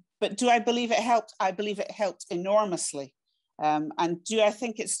 But do I believe it helped? I believe it helped enormously. And do I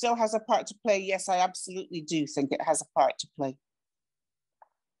think it still has a part to play? Yes, I absolutely do think it has a part to play.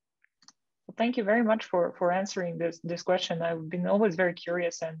 Well, thank you very much for answering this question. I've been always very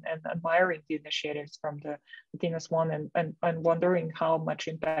curious and admiring the initiatives from the Athena Swan and wondering how much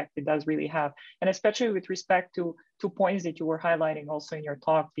impact it does really have. And especially with respect to 2 points that you were highlighting also in your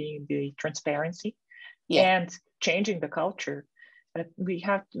talk, being the transparency and changing the culture. We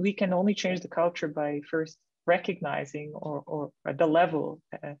can only change the culture by first recognizing or at the level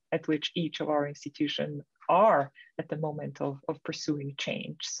at which each of our institutions are at the moment of pursuing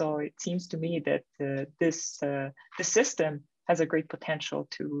change. So it seems to me that the system has a great potential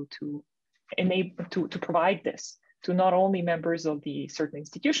to enable to provide this to not only members of the certain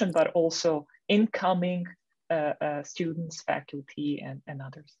institution, but also incoming students, faculty, and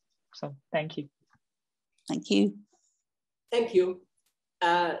others. So thank you. Thank you. Thank you.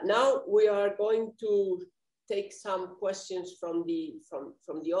 Now we are going to take some questions from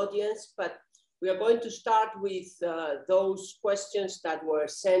the audience, but we are going to start with those questions that were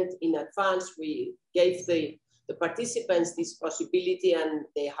sent in advance. We gave the participants this possibility and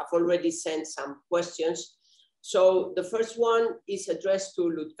they have already sent some questions. So the first one is addressed to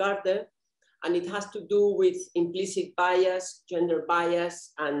Lutgarde, and it has to do with implicit bias, gender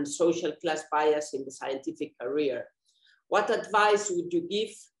bias, and social class bias in the scientific career. What advice would you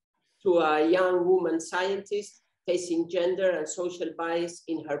give to a young woman scientist facing gender and social bias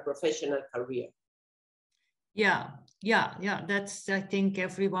in her professional career? Yeah. That's, I think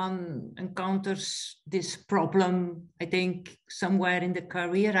everyone encounters this problem. I think somewhere in the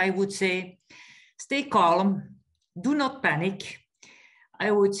career, I would say, stay calm, do not panic,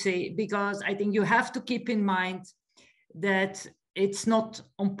 I would say, because I think you have to keep in mind that it's not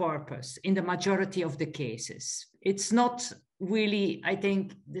on purpose in the majority of the cases. It's not really, I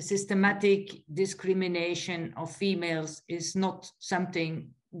think, the systematic discrimination of females is not something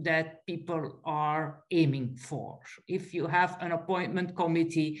that people are aiming for. If you have an appointment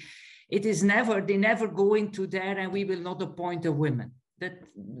committee, it is never, they never go into there and we will not appoint a woman. That,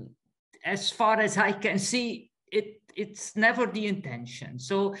 as far as I can see, it's never the intention.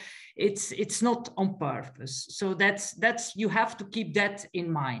 So it's not on purpose. So that's you have to keep that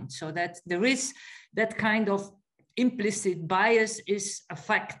in mind. So that there is that kind of implicit bias is a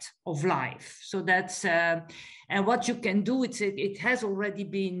fact of life. So that's and what you can do, it has already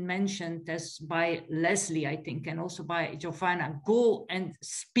been mentioned as by Lesley, I think, and also by Jovana. Go and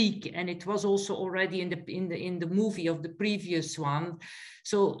speak, and it was also already in the movie of the previous one.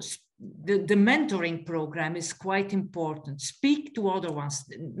 So the mentoring program is quite important. Speak to other ones,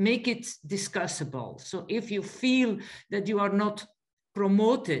 make it discussable. So if you feel that you are not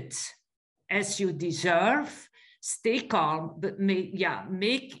promoted as you deserve, stay calm, but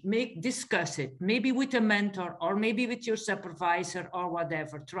discuss it, maybe with a mentor or maybe with your supervisor or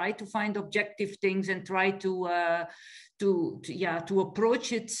whatever. Try to find objective things and try to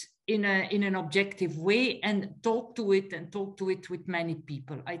approach it in an objective way and talk to it with many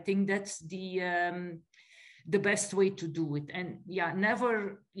people. I think that's the best way to do it. And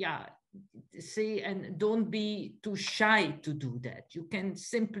never say, and don't be too shy to do that. You can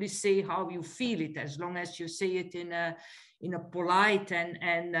simply say how you feel it, as long as you say it in a polite and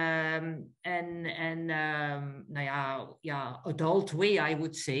adult way, I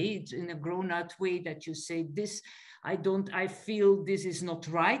would say, in a grown-up way, that you say this. I feel this is not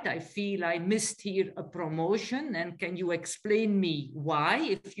right. I feel I missed here a promotion. And can you explain me why?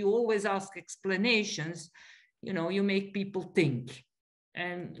 If you always ask explanations, you make people think.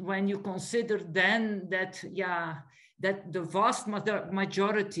 And when you consider then that the vast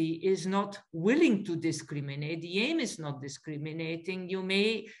majority is not willing to discriminate, the aim is not discriminating, you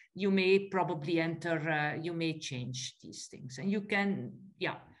may probably enter, you may change these things. And you can,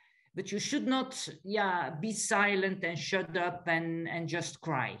 but you should not, be silent and shut up and just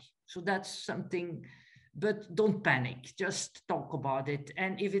cry. So that's something, but don't panic, just talk about it.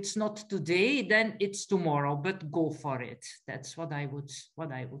 And if it's not today, then it's tomorrow, but go for it. That's what I would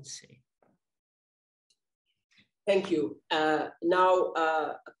say. Thank you. Now,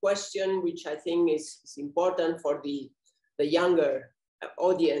 a question which I think is important for the younger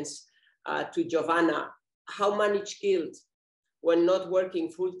audience, to Jovana. How manage guilt when not working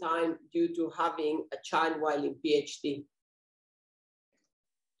full-time due to having a child while in PhD?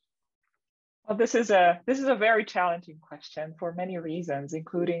 Well, this is a very challenging question for many reasons,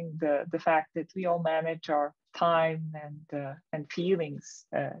 including the fact that we all manage our time and feelings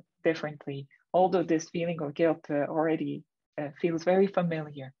differently. Although this feeling of guilt already feels very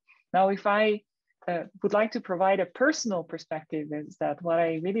familiar. Now, if I would like to provide a personal perspective, is that what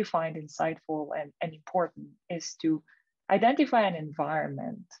I really find insightful and important is to identify an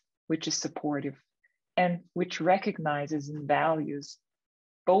environment which is supportive and which recognizes and values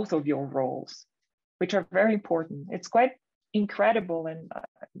both of your roles, which are very important. It's quite incredible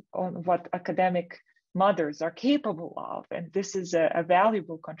on what academic mothers are capable of, and this is a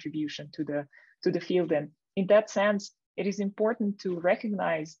valuable contribution to the field. And in that sense, it is important to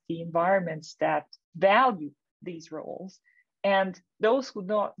recognize the environments that value these roles, and those who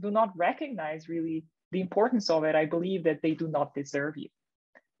do not recognize really the importance of it, I believe that they do not deserve you.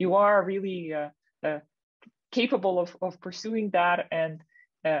 You are really capable of pursuing that, and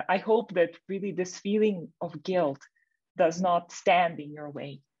I hope that really this feeling of guilt does not stand in your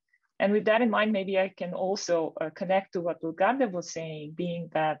way. And with that in mind, maybe I can also connect to what Lutgarde was saying, being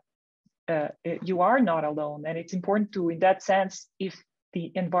that you are not alone. And it's important to, in that sense, if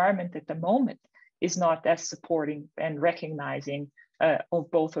the environment at the moment is not as supporting and recognizing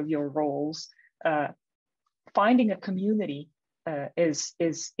of both of your roles, finding a community is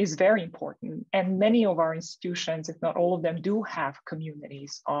very important. And many of our institutions, if not all of them, do have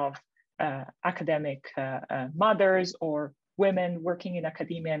communities of academic mothers or women working in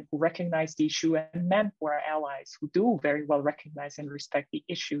academia and who recognize the issue, and men who are allies who do very well recognize and respect the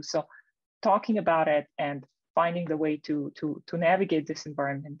issue. So talking about it and finding the way to navigate this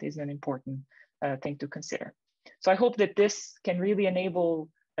environment is an important thing to consider. So I hope that this can really enable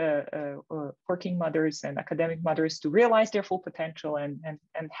working mothers and academic mothers to realize their full potential and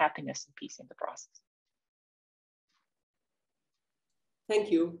happiness and peace in the process. Thank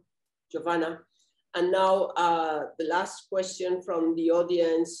you, Jovana. And now the last question from the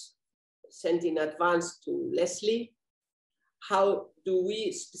audience. sent in advance to Lesley. How do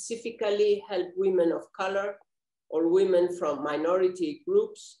we specifically help women of color or women from minority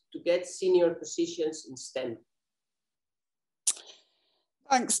groups to get senior positions in STEM?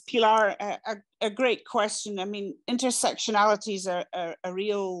 Thanks, Pilar. A great question. I mean, intersectionalities are a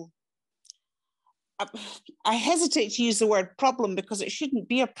real, I hesitate to use the word problem because it shouldn't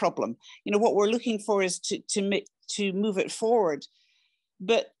be a problem. You know, what we're looking for is to move it forward.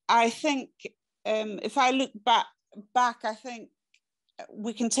 But I think if I look back, I think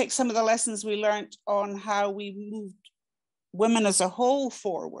we can take some of the lessons we learned on how we moved women as a whole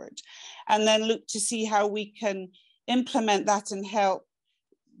forward, and then look to see how we can implement that and help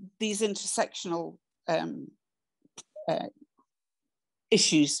these intersectional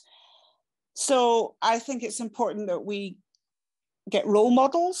issues. So I think it's important that we get role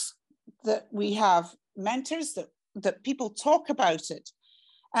models, that we have mentors, that people talk about it.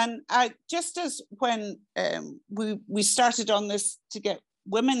 And just as when we started on this to get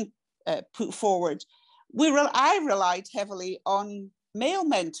women put forward, I relied heavily on male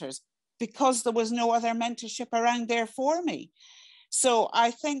mentors because there was no other mentorship around there for me. So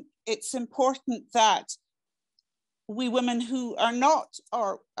I think it's important that we women who are not,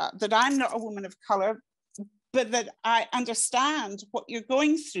 or that I'm not a woman of color, but that I understand what you're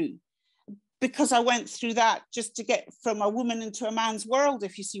going through, because I went through that just to get from a woman into a man's world,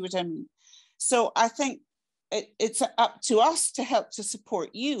 if you see what I mean. So I think it's up to us to help to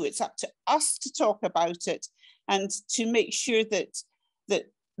support you. It's up to us to talk about it and to make sure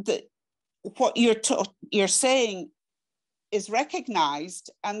that what you're saying is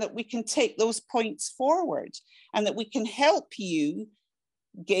recognized, and that we can take those points forward, and that we can help you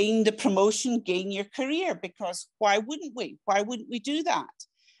gain the promotion, gain your career, because why wouldn't we? Why wouldn't we do that?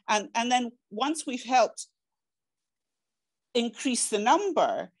 And then once we've helped increase the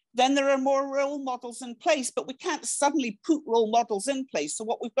number, then there are more role models in place, but we can't suddenly put role models in place. So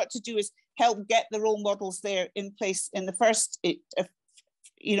what we've got to do is help get the role models there in place in the first,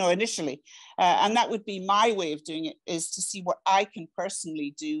 initially. And that would be my way of doing it, is to see what I can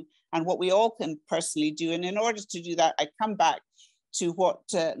personally do and what we all can personally do. And in order to do that, I come back to what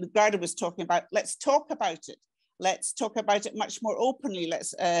Lutgarde was talking about. Let's talk about it. Let's talk about it much more openly.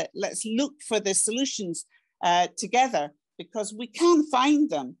 Let's look for the solutions together, because we can find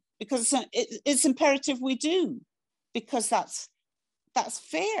them, because it's imperative we do, because that's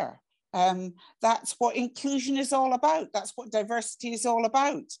fair. That's what inclusion is all about. That's what diversity is all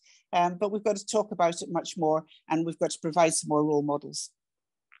about. But we've got to talk about it much more, and we've got to provide some more role models.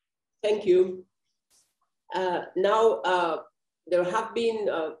 Thank you. Now, there have been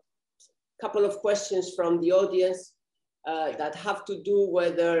a couple of questions from the audience that have to do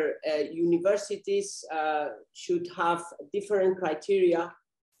whether universities should have different criteria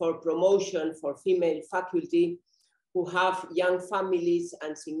for promotion for female faculty who have young families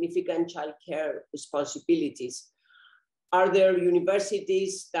and significant childcare responsibilities. Are there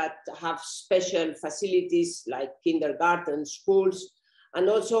universities that have special facilities like kindergarten, schools? And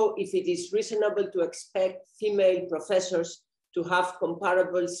also, if it is reasonable to expect female professors to have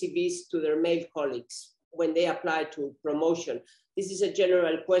comparable CVs to their male colleagues when they apply to promotion? This is a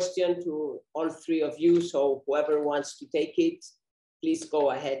general question to all three of you, so whoever wants to take it, please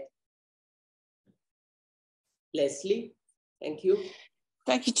go ahead. Lesley, thank you.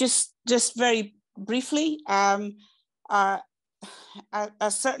 Thank you. Just very briefly, I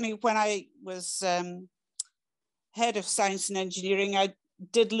certainly, when I was head of science and engineering, I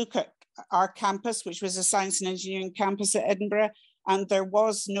did look at our campus, which was a science and engineering campus at Edinburgh, and there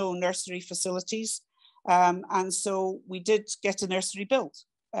was no nursery facilities. And so we did get a nursery built.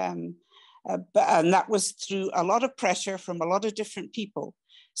 And that was through a lot of pressure from a lot of different people.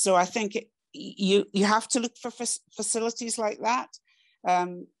 So I think you have to look for facilities like that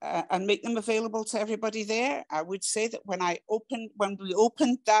and make them available to everybody there. I would say that when we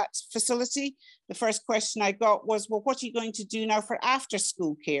opened that facility, the first question I got was, well, what are you going to do now for after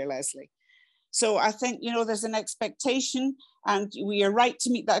school care, Lesley? So I think, there's an expectation, and we are right to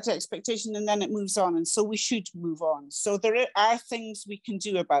meet that expectation, and then it moves on. And so we should move on. So there are things we can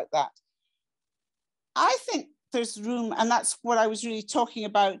do about that. I think there's room, and that's what I was really talking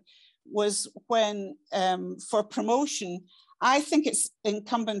about, was when for promotion, I think it's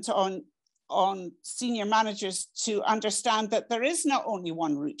incumbent on senior managers to understand that there is not only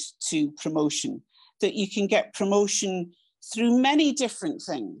one route to promotion, that you can get promotion through many different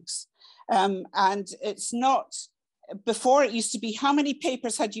things. And it's not, before it used to be, how many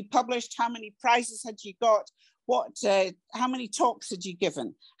papers had you published, how many prizes had you got, how many talks had you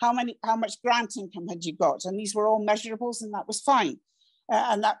given, how much grant income had you got, and these were all measurables, and that was fine.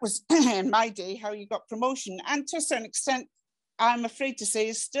 And that was, in my day, how you got promotion. And to a certain extent, I'm afraid to say,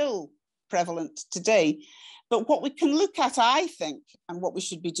 is still prevalent today. But what we can look at, I think, and what we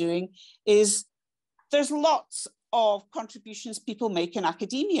should be doing is there's lots of contributions people make in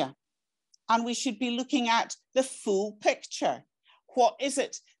academia. And we should be looking at the full picture. What is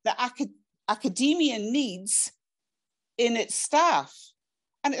it that academia needs in its staff?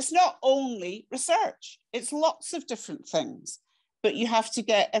 And it's not only research, it's lots of different things, but you have to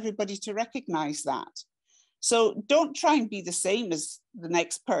get everybody to recognize that. So don't try and be the same as the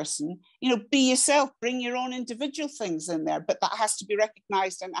next person, you know, be yourself, bring your own individual things in there, but that has to be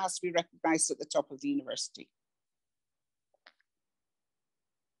recognized, and it has to be recognized at the top of the university.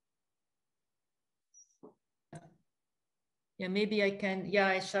 Yeah, maybe I can, yeah,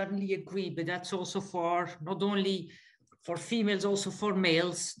 I certainly agree, but that's also for not only for females, also for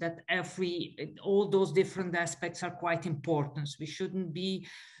males, that all those different aspects are quite important. We shouldn't be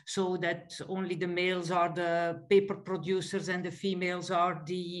so that only the males are the paper producers and the females are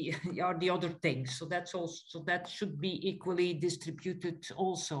the other things. So that's also, that should be equally distributed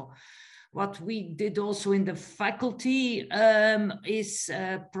also. What we did also in the faculty is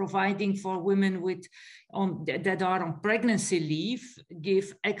providing for women that are on pregnancy leave,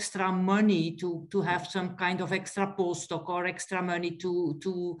 give extra money to have some kind of extra postdoc or extra money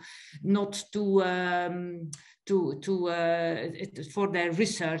for their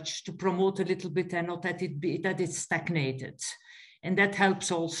research, to promote a little bit and not that it's stagnated, and that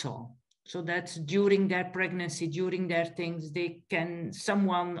helps also. So that during their pregnancy, during their things, they can,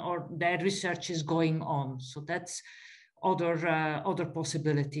 someone or their research is going on. So that's other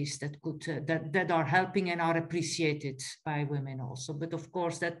possibilities that could that are helping and are appreciated by women also. But of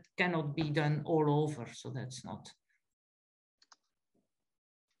course, that cannot be done all over. So that's not.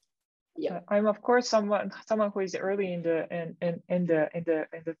 Yeah, I'm of course someone who is early in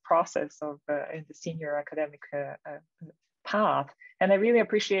the process of in the senior academic path, and I really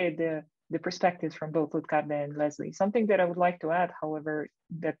appreciate the perspectives from both Lutgarde and Lesley. Something that I would like to add, however,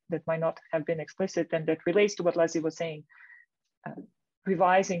 that might not have been explicit and that relates to what Lesley was saying,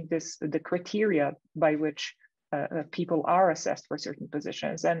 revising the criteria by which people are assessed for certain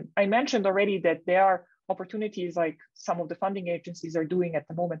positions. And I mentioned already that there are opportunities like some of the funding agencies are doing at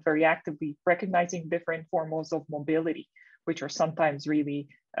the moment very actively, recognizing different forms of mobility, which are sometimes really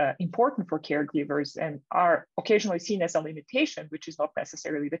important for caregivers and are occasionally seen as a limitation, which is not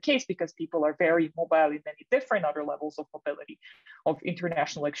necessarily the case because people are very mobile in many different other levels of mobility, of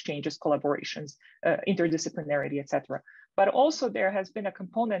international exchanges, collaborations, interdisciplinarity, etc. But also there has been a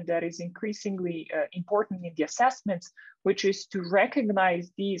component that is increasingly important in the assessments, which is to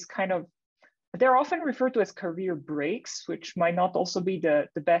recognize these kind of, they're often referred to as career breaks, which might not also be the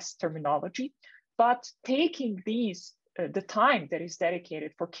best terminology, but taking these the time that is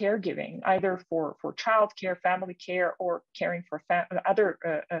dedicated for caregiving, either for childcare, family care, or caring for other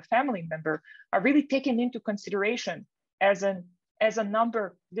family member, are really taken into consideration as a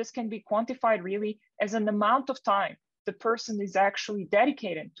number. This can be quantified really as an amount of time the person is actually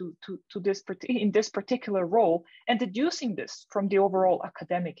dedicated to this in this particular role, and deducing this from the overall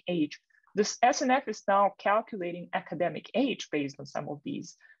academic age. This SNF is now calculating academic age based on some of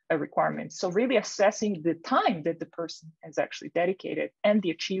these requirements. So really assessing the time that the person has actually dedicated and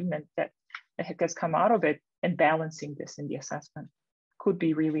the achievement that has come out of it, and balancing this in the assessment could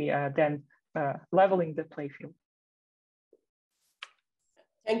be really then leveling the playfield.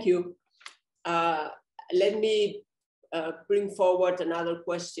 Thank you. Let me bring forward another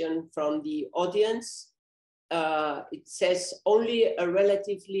question from the audience. It says only a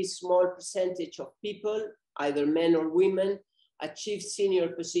relatively small percentage of people, either men or women, achieve senior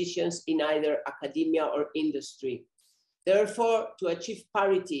positions in either academia or industry. Therefore, to achieve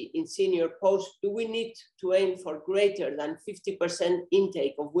parity in senior posts, do we need to aim for greater than 50%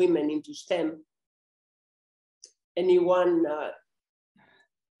 intake of women into STEM? Anyone?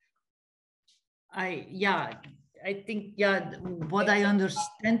 I think, what I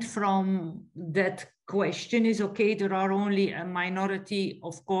understand from that question is, okay, there are only a minority,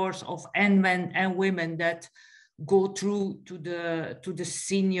 of course, of men and women that go through to the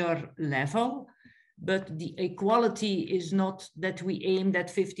senior level, but the equality is not that we aim that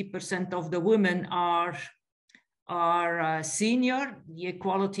 50% of the women are senior. The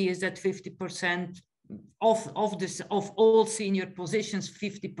equality is that 50% of all senior positions,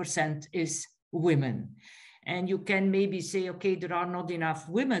 50% is women. And you can maybe say, okay, there are not enough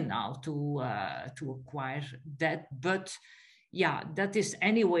women now to acquire that, but yeah, that is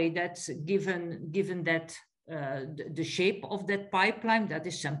anyway, that's given that the shape of that pipeline, that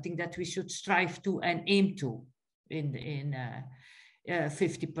is something that we should strive to and aim to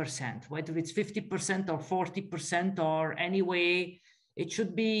 50%, whether it's 50% or 40% or anyway, it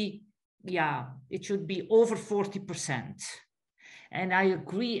should be, yeah, it should be over 40%. And I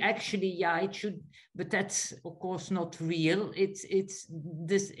agree, actually, yeah, it should, but that's of course not real. It's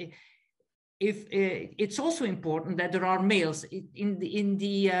also important that there are males in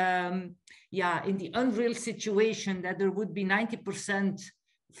the unreal situation that there would be 90%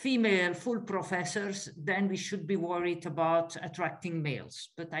 female full professors, then we should be worried about attracting males.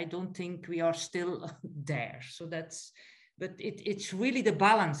 But I don't think we are still there. So that's. But it's really the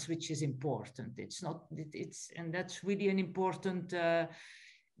balance which is important. It's not, and that's really an important,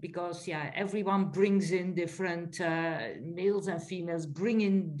 because yeah, everyone brings in different, males and females bring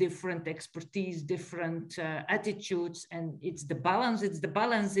in different expertise, different attitudes, and it's the balance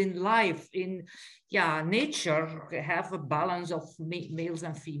in life, in nature, have a balance of males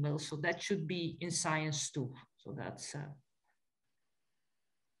and females. So that should be in science too. So that's.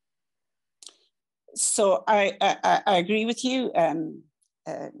 So I agree with you.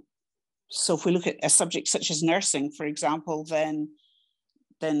 So if we look at a subject such as nursing, for example, then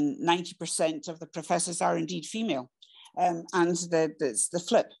 90% of the professors are indeed female, and it's the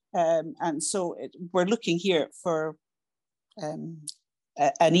flip. And so we're looking here for an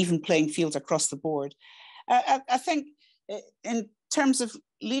even playing field across the board. I think in terms of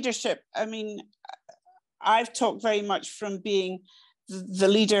leadership, I mean, I've talked very much from being the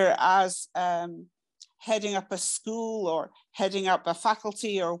leader as heading up a school or heading up a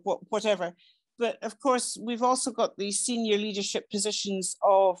faculty or whatever. But of course, we've also got these senior leadership positions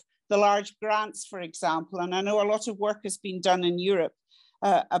of the large grants, for example. And I know a lot of work has been done in Europe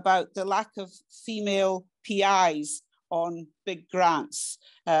about the lack of female PIs on big grants.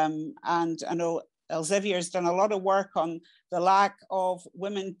 And I know Elsevier has done a lot of work on the lack of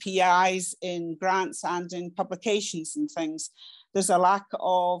women PIs in grants and in publications and things. There's a lack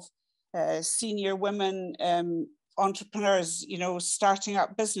of senior women entrepreneurs, you know, starting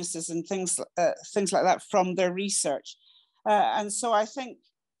up businesses and things like that from their research. And so I think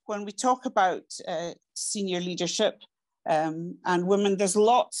when we talk about senior leadership and women, there's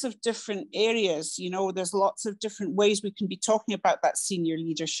lots of different areas, you know, there's lots of different ways we can be talking about that senior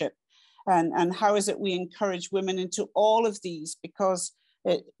leadership. And how is it we encourage women into all of these, because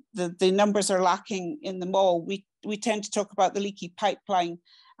the numbers are lacking in them all. We tend to talk about the leaky pipeline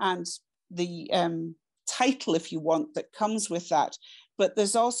and the title, if you want, that comes with that. But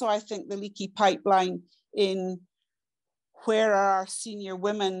there's also, I think, the leaky pipeline in where are our senior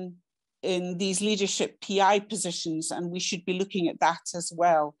women in these leadership PI positions, and we should be looking at that as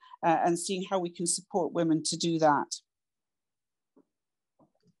well and seeing how we can support women to do that.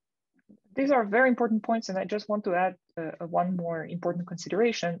 These are very important points, and I just want to add one more important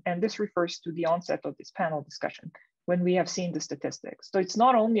consideration, and this refers to the onset of this panel discussion when we have seen the statistics. So it's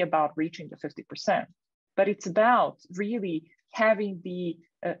not only about reaching the 50%, but it's about really having the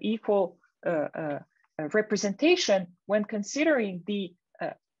equal representation when considering the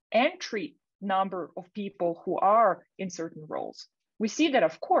entry number of people who are in certain roles. We see that,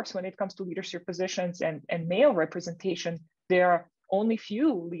 of course, when it comes to leadership positions and male representation, there are only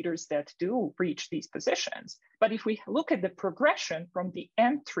few leaders that do reach these positions. But if we look at the progression from the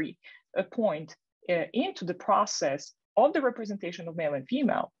entry point into the process of the representation of male and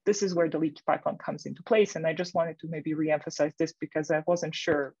female, this is where the leaky pipeline comes into place. And I just wanted to maybe reemphasize this because I wasn't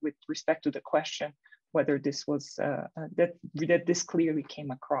sure with respect to the question whether this was, that this clearly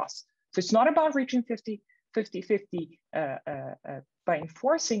came across. So it's not about reaching 50-50 by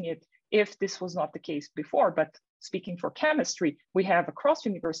enforcing it if this was not the case before, but speaking for chemistry, we have across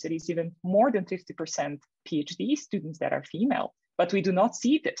universities even more than 50% PhD students that are female, but we do not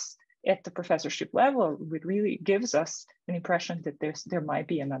see this at the professorship level. It really gives us an impression that there might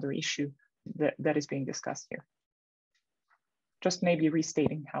be another issue that is being discussed here. Just maybe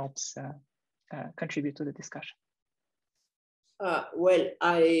restating helps contribute to the discussion. Well,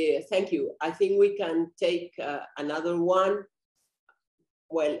 I thank you. I think we can take another one.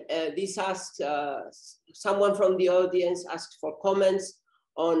 Well, this asked, someone from the audience asked for comments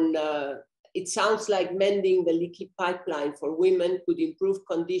on, it sounds like mending the leaky pipeline for women could improve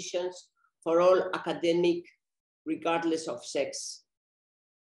conditions for all academic, regardless of sex.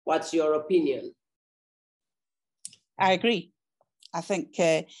 What's your opinion? I agree. I think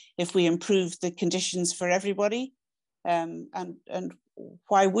if we improve the conditions for everybody, and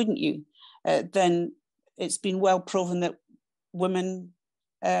why wouldn't you? Then it's been well proven that women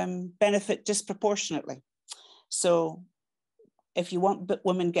benefit disproportionately. So if you want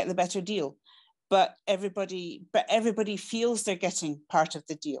women get the better deal, but everybody feels they're getting part of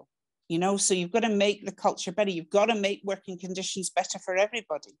the deal. you know, so you've got to make the culture better. You've got to make working conditions better for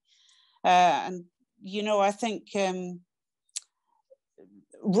everybody. And, you know, I think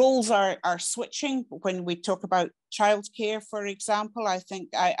roles are switching. When we talk about childcare, for example, I think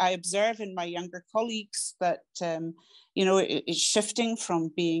I observe in my younger colleagues that, you know, it's shifting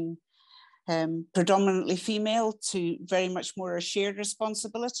from being predominantly female to very much more a shared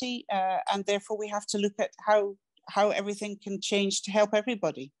responsibility. And therefore we have to look at how everything can change to help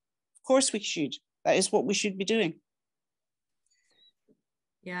everybody. Of course we should. That is what we should be doing.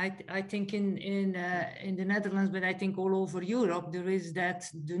 Yeah, I think in the Netherlands, but I think all over Europe, there is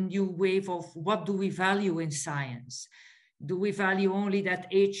the new wave of what do we value in science? Do we value only that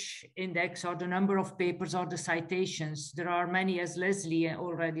H index or the number of papers or the citations? There are many, as Lesley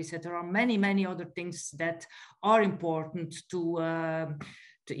already said, there are many, many other things that are important to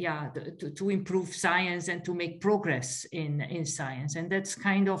improve science and to make progress in science. And that's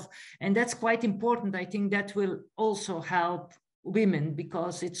that's quite important. I think that will also help women,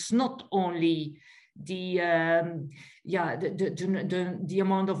 because it's not only the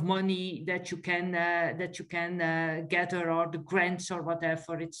amount of money that you can gather, or the grants or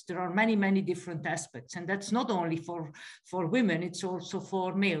whatever. There are many different aspects, and that's not only for women, it's also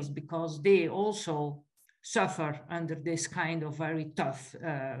for males, because they also suffer under this kind of very tough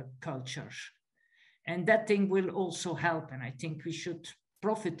culture, and that thing will also help. And I think we should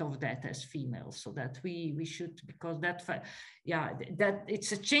profit of that as females, so that we should, because that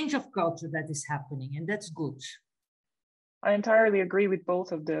it's a change of culture that is happening, and that's good. I entirely agree with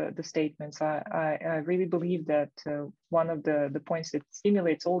both of the statements. I really believe that one of the points that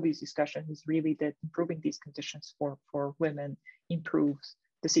stimulates all these discussions is really that improving these conditions for women improves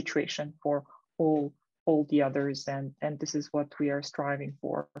the situation for all the others, and this is what we are striving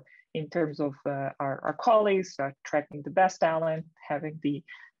for in terms of our colleagues, attracting the best talent, having the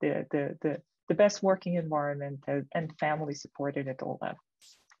best working environment, and family supported at all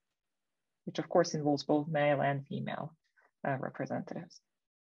levels, which of course involves both male and female representatives.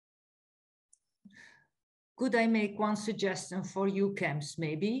 Could I make one suggestion for EuChemS,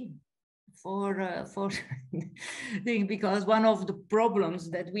 maybe? Because one of the problems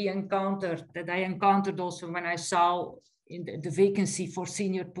that I encountered also when I saw in the vacancy for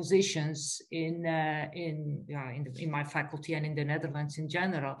senior positions in my faculty and in the Netherlands in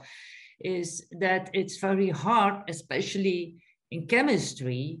general, is that it's very hard, especially in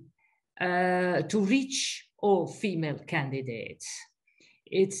chemistry, to reach all female candidates.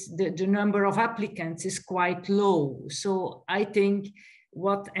 It's the number of applicants is quite low. So I think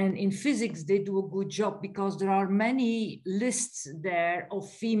and in physics, they do a good job, because there are many lists there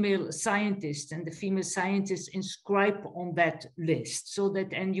of female scientists, and the female scientists inscribe on that list, so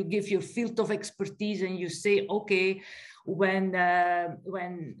that, and you give your field of expertise, and you say, okay, when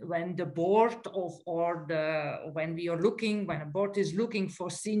the board when a board is looking for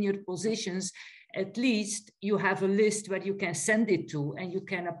senior positions, at least you have a list where you can send it to and you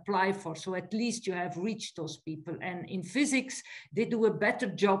can apply for. So at least you have reached those people. And in physics, they do a better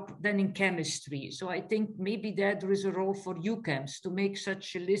job than in chemistry. So I think maybe there is a role for EuChemS to make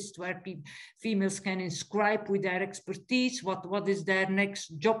such a list where females can inscribe with their expertise, what is their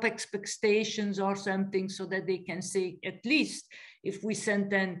next job expectations or something, so that they can say, at least if we send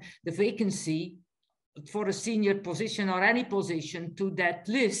then the vacancy for a senior position or any position to that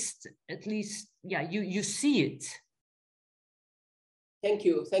list, at least, you see it. Thank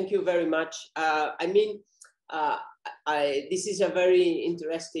you very much. This is a very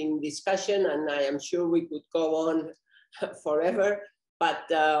interesting discussion, and I am sure we could go on forever, but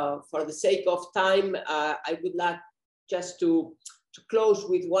for the sake of time, I would like just to close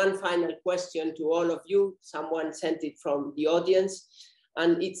with one final question to all of you. Someone sent it from the audience.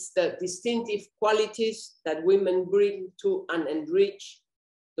 And it's the distinctive qualities that women bring to and enrich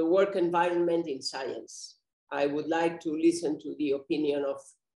the work environment in science. I would like to listen to the opinion of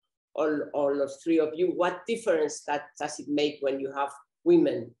all of three of you. What difference does it make when you have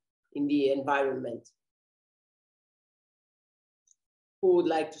women in the environment? Who would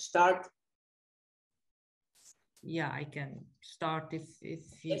like to start? Yeah, I can start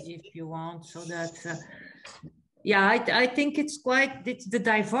if you want, so that. I think it's the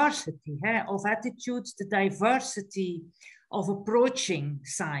diversity of attitudes, the diversity of approaching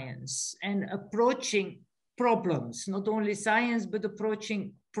science and approaching problems, not only science, but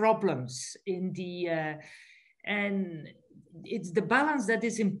approaching problems and it's the balance that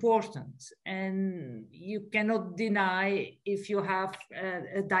is important. And you cannot deny, if you have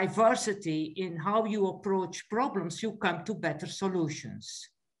a diversity in how you approach problems, you come to better solutions.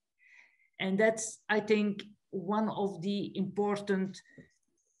 And that's, I think, one of the important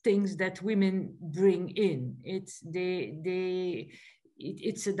things that women bring in. It's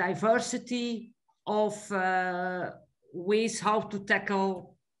a diversity of ways how to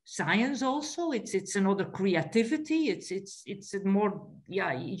tackle science. Also, it's another creativity. It's a more,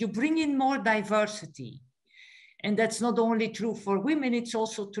 yeah, you bring in more diversity. And that's not only true for women, it's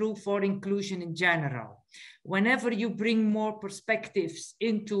also true for inclusion in general. Whenever you bring more perspectives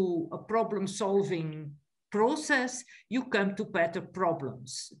into a problem-solving process, you come to better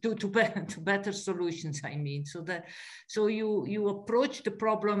problems, to better solutions, I mean. So you approach the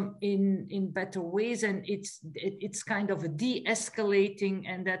problem in better ways, and it's kind of a de-escalating,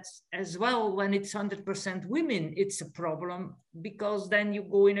 and that's as well when it's 100% women, it's a problem, because then you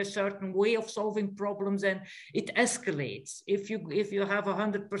go in a certain way of solving problems and it escalates. If you have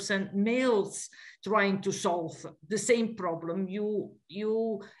 100% males trying to solve the same problem,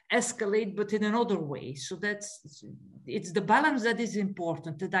 you escalate, but in another way. So it's the balance that is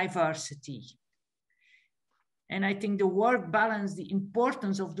important, the diversity. And I think the work balance, the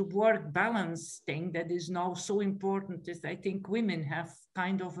importance of the work balance thing that is now so important is, I think women have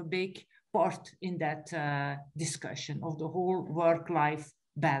kind of a big part in that discussion of the whole work-life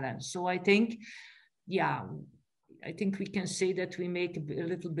balance. So I think, yeah, I think we can say that we make a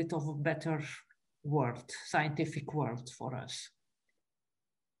little bit of a better world, scientific world for us.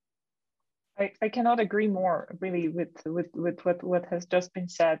 I cannot agree more really with what has just been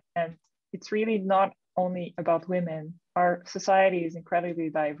said. And it's really not only about women. Our society is incredibly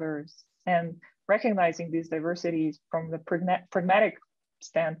diverse, and recognizing these diversities from the pragmatic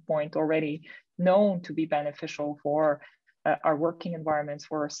standpoint already known to be beneficial for our working environments,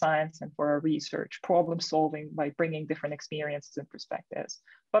 for our science and for our research, problem solving by bringing different experiences and perspectives,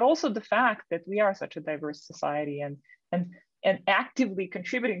 but also the fact that we are such a diverse society and actively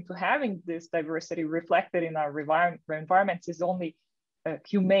contributing to having this diversity reflected in our environments is only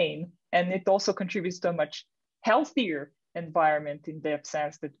humane, and it also contributes to a much healthier environment in that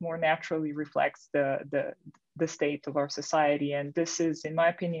sense that more naturally reflects the state of our society. And this is, in my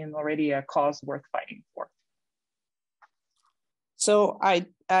opinion, already a cause worth fighting for. So I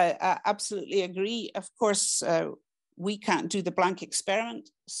absolutely agree. Of course, we can't do the blank experiment.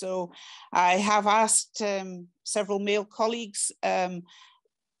 So I have asked several male colleagues,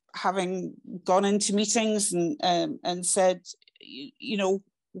 having gone into meetings and said, you know,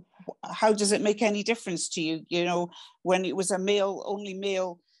 how does it make any difference to you? You know, when it was a only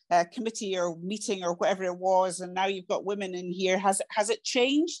male committee or meeting or whatever it was, and now you've got women in here, has it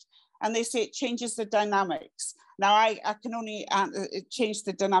changed? And they say it changes the dynamics. Now, I can only change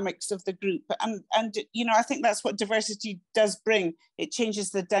the dynamics of the group. And you know, I think that's what diversity does bring. It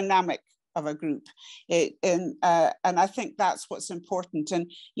changes the dynamic of a group. And I think that's what's important.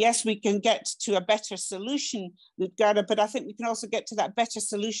 And yes, we can get to a better solution, Lutgarde, but I think we can also get to that better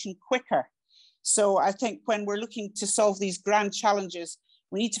solution quicker. So I think when we're looking to solve these grand challenges,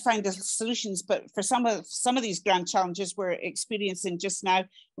 we need to find the solutions, but for some of these grand challenges we're experiencing just now,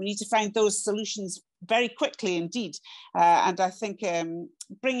 we need to find those solutions very quickly indeed. And I think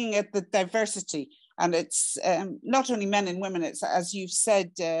bringing in the diversity, and it's not only men and women, it's, as you've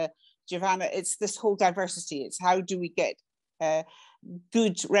said, Jovana, it's this whole diversity. It's how do we get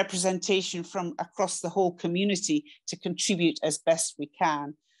good representation from across the whole community to contribute as best we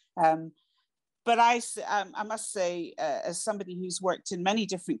can. But I must say, as somebody who's worked in many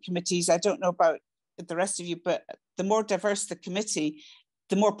different committees, I don't know about the rest of you, but the more diverse the committee,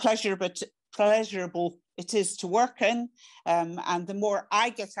 the more pleasurable it is to work in, and the more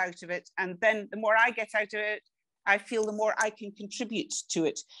I get out of it. And then the more I get out of it, I feel the more I can contribute to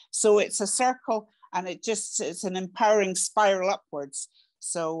it. So it's a circle, and it's an empowering spiral upwards.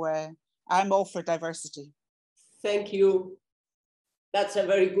 So I'm all for diversity. Thank you. That's a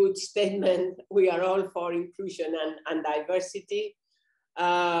very good statement. We are all for inclusion and diversity.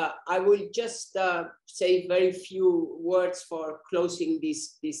 I will just say very few words for closing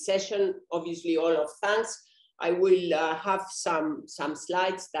this session. Obviously, all of thanks. I will have some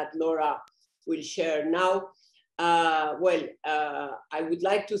slides that Laura will share now. I would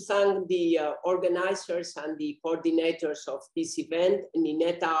like to thank the organizers and the coordinators of this event,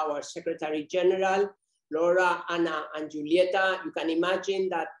 Ninetta, our Secretary General, Laura, Anna, and Julieta. You can imagine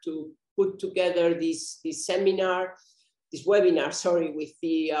that to put together this webinar, with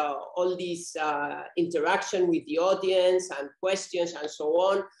the all this interaction with the audience and questions and so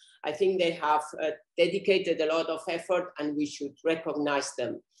on, I think they have dedicated a lot of effort, and we should recognize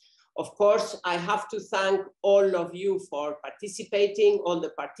them. Of course, I have to thank all of you for participating, all the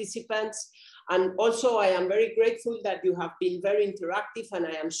participants. And also, I am very grateful that you have been very interactive, and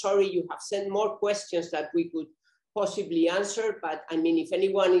I am sorry you have sent more questions that we could possibly answer, but I mean, if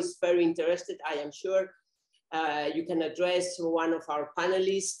anyone is very interested, I am sure you can address one of our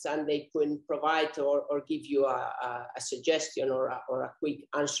panelists and they can provide or give you a suggestion or a quick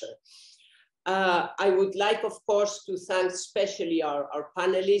answer. I would like, of course, to thank especially our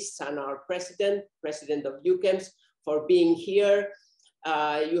panelists and our president of EuChemS for being here.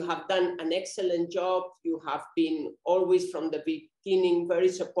 You have done an excellent job. You have been always from the beginning very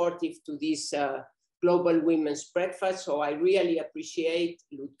supportive to this Global Women's Breakfast. So I really appreciate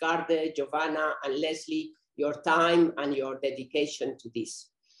Lutgarde, Jovana, and Lesley, your time and your dedication to this.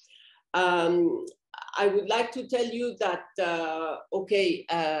 I would like to tell you that,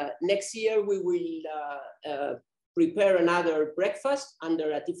 next year we will prepare another breakfast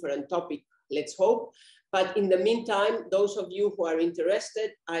under a different topic, let's hope. But in the meantime, those of you who are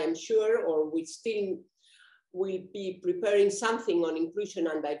interested, I am sure, or we still will be preparing something on inclusion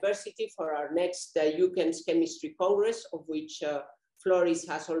and diversity for our next EuChemS Chemistry Congress, of which Floris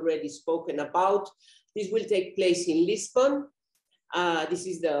has already spoken about. This will take place in Lisbon. This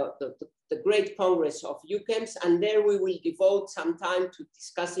is the great Congress of EuChemS, and there we will devote some time to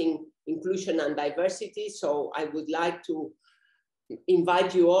discussing inclusion and diversity. So I would like to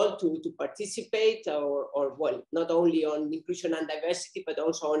invite you all to participate, or well, not only on inclusion and diversity, but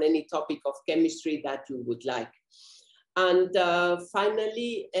also on any topic of chemistry that you would like. And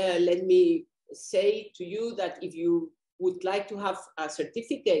finally, let me say to you that if you would like to have a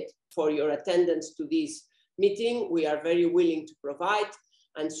certificate for your attendance to this meeting, we are very willing to provide.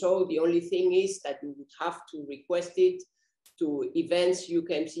 And so the only thing is that you would have to request it to events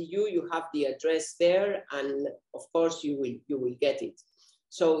EuChemS EU. You have the address there, and of course you will get it.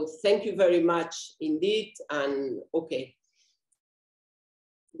 So thank you very much indeed, and okay.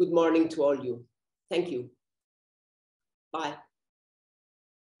 Good morning to all you. Thank you. Bye.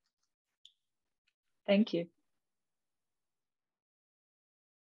 Thank you.